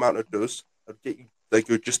amount of dose. I'd get you like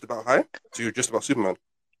you're just about high, so you're just about Superman.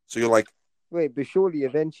 So you're like, Wait, but surely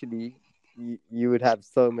eventually you would have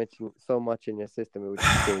so much in your system it would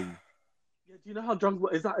just kill you. Yeah, do you know how drunk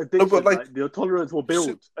is that addiction? but, like, your tolerance will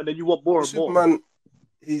build, and then you want more and more. Superman,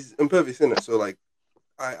 he's impervious in it. So like,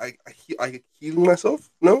 I heal myself.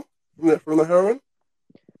 No, from the heroin.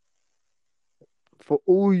 For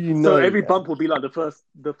all you So know, every yeah, bump will be like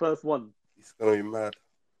the first one. He's gonna be mad.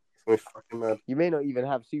 He's gonna be fucking mad. you may not even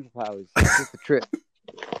have superpowers. It's just a trip.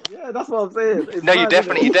 Yeah, that's what I'm saying. It's No, you mad,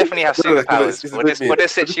 isn't it? definitely have superpowers. For this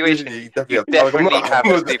You situation, definitely you definitely have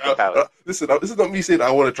superpowers. Listen, this is not me saying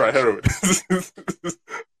I want to try heroin.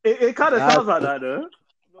 It kind of Nah, sounds like that, though.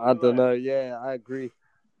 I don't know. Yeah, I agree.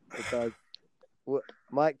 It does. What,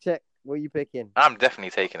 Mike, check. What are you picking? I'm definitely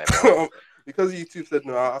taking it, bro. Because YouTube said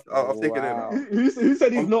no, I'll take it Wow. in. Who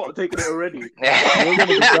said he's not taking it already? You're gonna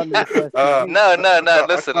be done in the first 2 weeks. No,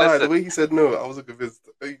 listen. The way he said no, I wasn't convinced.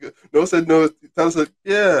 No said no. Tyler said,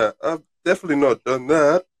 yeah, I've definitely not done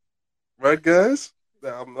that. Right, guys? No,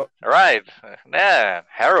 I'm not. Right. Yeah,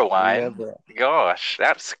 heroin. Never. Gosh,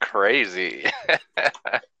 that's crazy.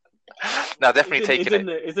 No, definitely taking it.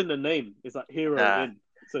 It's in the name. It's like hero Nah. in.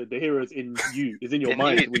 So the hero's in you. It's in your In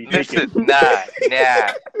mind you- when you take listen,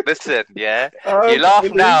 nah. Listen, yeah. You laugh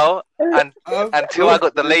now until I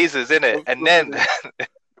got the lasers in it, and then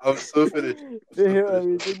I'm so finished. The hero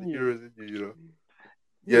is in you. Heroes in you, you know.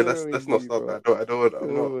 Yeah, Hero let's in not you, start bro. that.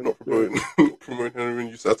 I'm Oh, not promoting heroin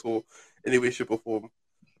use at all, any way, shape, or form.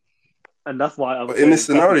 And that's why I'm But in this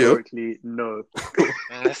saying scenario- categorically, no.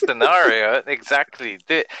 in this scenario, exactly.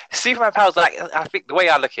 Superman powers, like, I think the way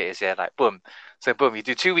I look at it is, yeah, like, boom. So, boom, you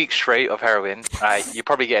do 2 weeks straight of heroin, you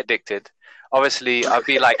probably get addicted. Obviously, I'd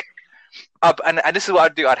be like, and this is what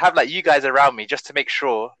I'd do. I'd have like you guys around me just to make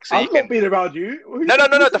sure, so I'm you can. not being around you. No. Who's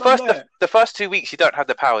there? The first 2 weeks you don't have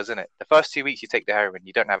the powers in it. The first 2 weeks you take the heroin,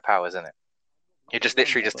 you don't have powers in it. You're just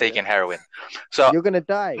literally just taking heroin. So You're gonna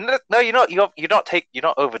die. no, you're not. You're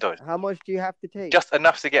not overdose. How much do you have to take? Just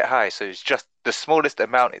enough to get high. So it's just the smallest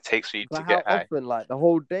amount it takes for you But to how get high. often? Like the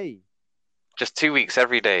whole day? Just 2 weeks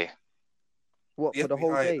every day. What You for have the to be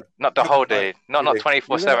whole high. day? Not the whole day. Not Every day.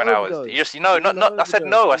 24/7 You're hours. gonna You just You're gonna I said overdose.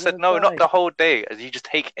 no. I You're said gonna no. Not die. the whole day. You just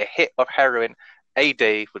take a hit of heroin a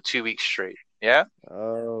day for 2 weeks straight. Yeah.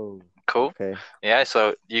 Oh, Cool. okay. Yeah.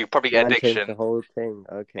 So you probably get Man changed addiction. the whole thing.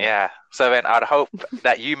 Okay. Yeah. So then I'd hope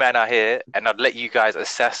that you men are here, and I'd let you guys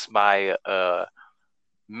assess my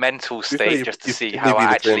mental state just to see how I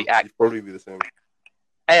actually act. You'd probably be the same.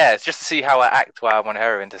 Yeah, it's just to see how I act while I'm on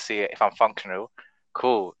heroin to see if I'm functional.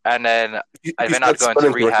 Cool. And then If And you then I'd start go into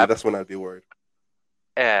spelling correctly, rehab. That's when I'd be worried.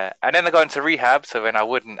 and then I go into rehab, so then I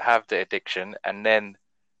wouldn't have the addiction, and then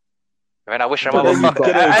When I wish a But then you motherfucker,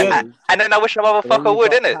 get it again. and then I wish a But then motherfucker you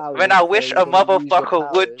would, got innit? powers, When I so wish you're a gonna use your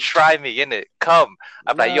motherfucker would powers. try me, innit? Come,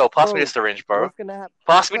 I'm like, Nah, yo, pass me bro, the syringe, bro. What's gonna happen?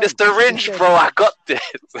 Pass me the syringe, Listen, bro. I got this.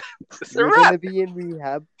 It's a you're wrap. gonna be in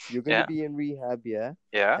rehab. You're gonna Yeah. be in rehab, yeah.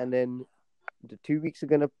 Yeah. And then the 2 weeks are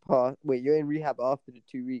gonna pass. Wait, you're in rehab after the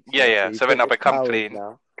 2 weeks. Yeah. you've So then got I your become powers clean.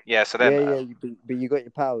 now. Yeah. So then, But you got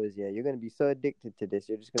your powers. Yeah, you're gonna be so addicted to this.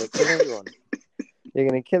 You're just gonna kill everyone. You're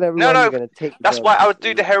gonna kill everyone. no. You're gonna take. That's drugs. why I would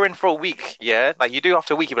do the heroin for a week. Yeah. Like you do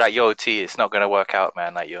after a week, you be like, yo, T, it's not gonna work out,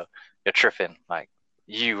 man. Like you're tripping. Like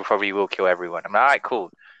you probably will kill everyone. I'm like, all right, cool.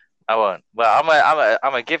 I won't. But I'm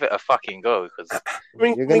gonna give it a fucking go because I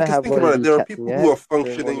mean, You're gonna 'cause have think one about of it. these There are cats people in your who are head during one of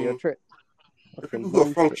your functioning. trips. There are Fucking people who are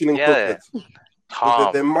bullshit. functioning Yeah. cokeheads. So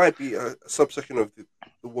calm. there might be a subsection of the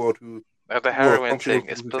world who The are heroin functioning thing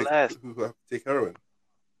is people blessed. who have to take heroin.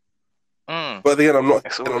 Mm, But again, I'm not.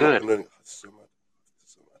 It's all I'm not good. condoning it. It's so mad.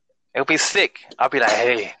 It's so mad. it'll be sick. I'll be like,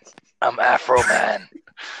 hey, I'm Afro Man.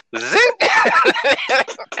 Zing!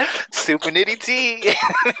 Super Nitty T.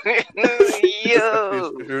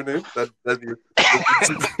 Yo, Your name? That'd be.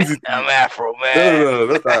 I'm Afro No, Man.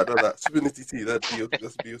 not that. Super Nitty T. That's be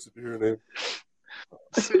your superhero name.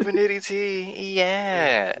 Super Nitty T.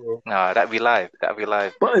 Yeah. Well, No, that'd be live.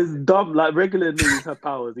 But it's dumb. Like regular niggas have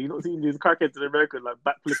powers. You not seeing these crackheads in America like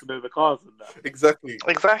backflipping over cars and that. exactly.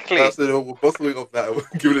 Exactly. That's it. We're bottling off that. We're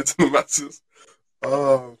giving it to the masses.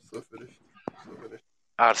 Oh, I'm so finished.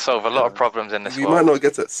 I'd solve a lot of problems in this We world. might not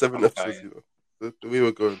get to 7 episodes. You know, the way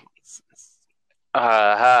we're going.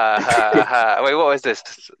 Wait, what was this?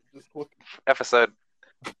 Just Episode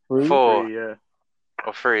Free? 4 Yeah.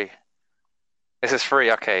 or 3? This is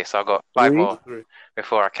 3. Okay, so I've got 5 Three? more 3.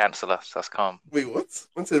 before I cancel us. That's calm. Wait, what?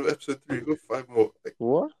 One said episode 3. Go 5 more. Like,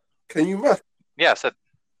 What? can you math? Yeah, I said.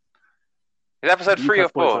 Is it episode 3 or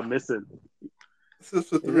UCAS points 4? are missing. This is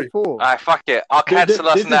episode Is 3. it 4? Alright, fuck it. I'll cancel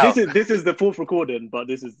us now. This is the fourth recording, but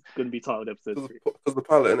this is going to be titled episode 3. Because the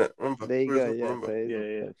pilot, innit? Remember? There you go. Yeah. Remember. So it is Yeah,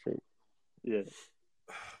 episode three. Yeah.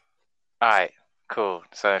 Alright, cool.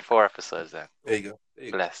 So 4 episodes then. There you go.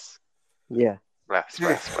 Bless. Yeah, Bless.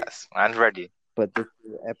 I'm ready. but this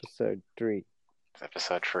is episode 3. It's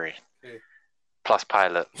episode 3. Okay. Plus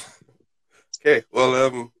pilot. Okay,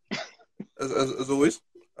 well, as always,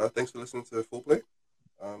 thanks for listening to Foreplay.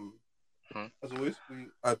 As always,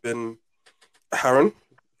 I've been Harren.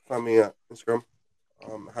 Find me at Instagram,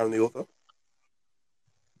 Harren the author.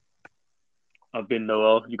 I've been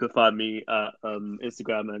Noel. You can find me at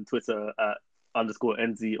Instagram and Twitter at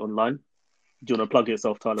 _NZ online. Do you want to plug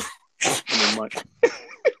yourself, Tyler? And then Mike.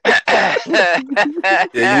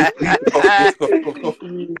 Yeah, you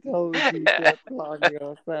You told you to plug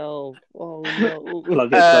yourself. Oh no.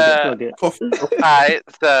 Plug it. cough. Alright,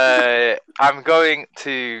 so I'm going I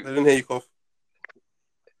to didn't hear you cough.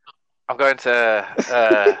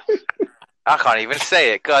 I can't even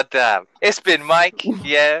say it, god damn. It's been Mike,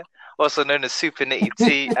 yeah, also known as Super Nitty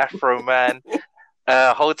T, Afro Man.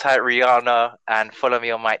 Hold tight Rihanna and follow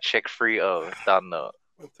me on my chick 30. Done though.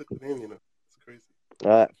 I took the name, you know. It's crazy.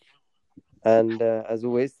 Alright. And as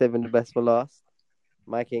always, saving the best for last.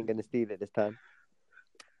 Mike ain't gonna steal it this time.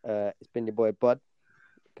 It's been your boy Bud.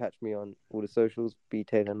 Catch me on all the socials,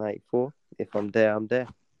 btaylor94. If I'm there, I'm there.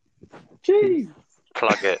 Jeez.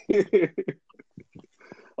 Plug it.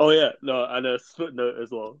 Oh yeah, no, and a footnote as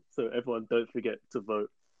well. So everyone, don't forget to vote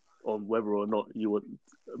on whether or not you want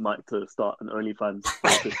Mike to start an OnlyFans.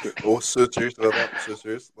 Oh, so serious about that. So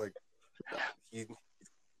serious. Like,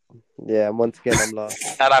 Yeah, and once again, I'm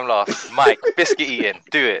last. And I'm lost. Mike, biscuit eating.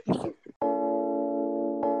 Do it.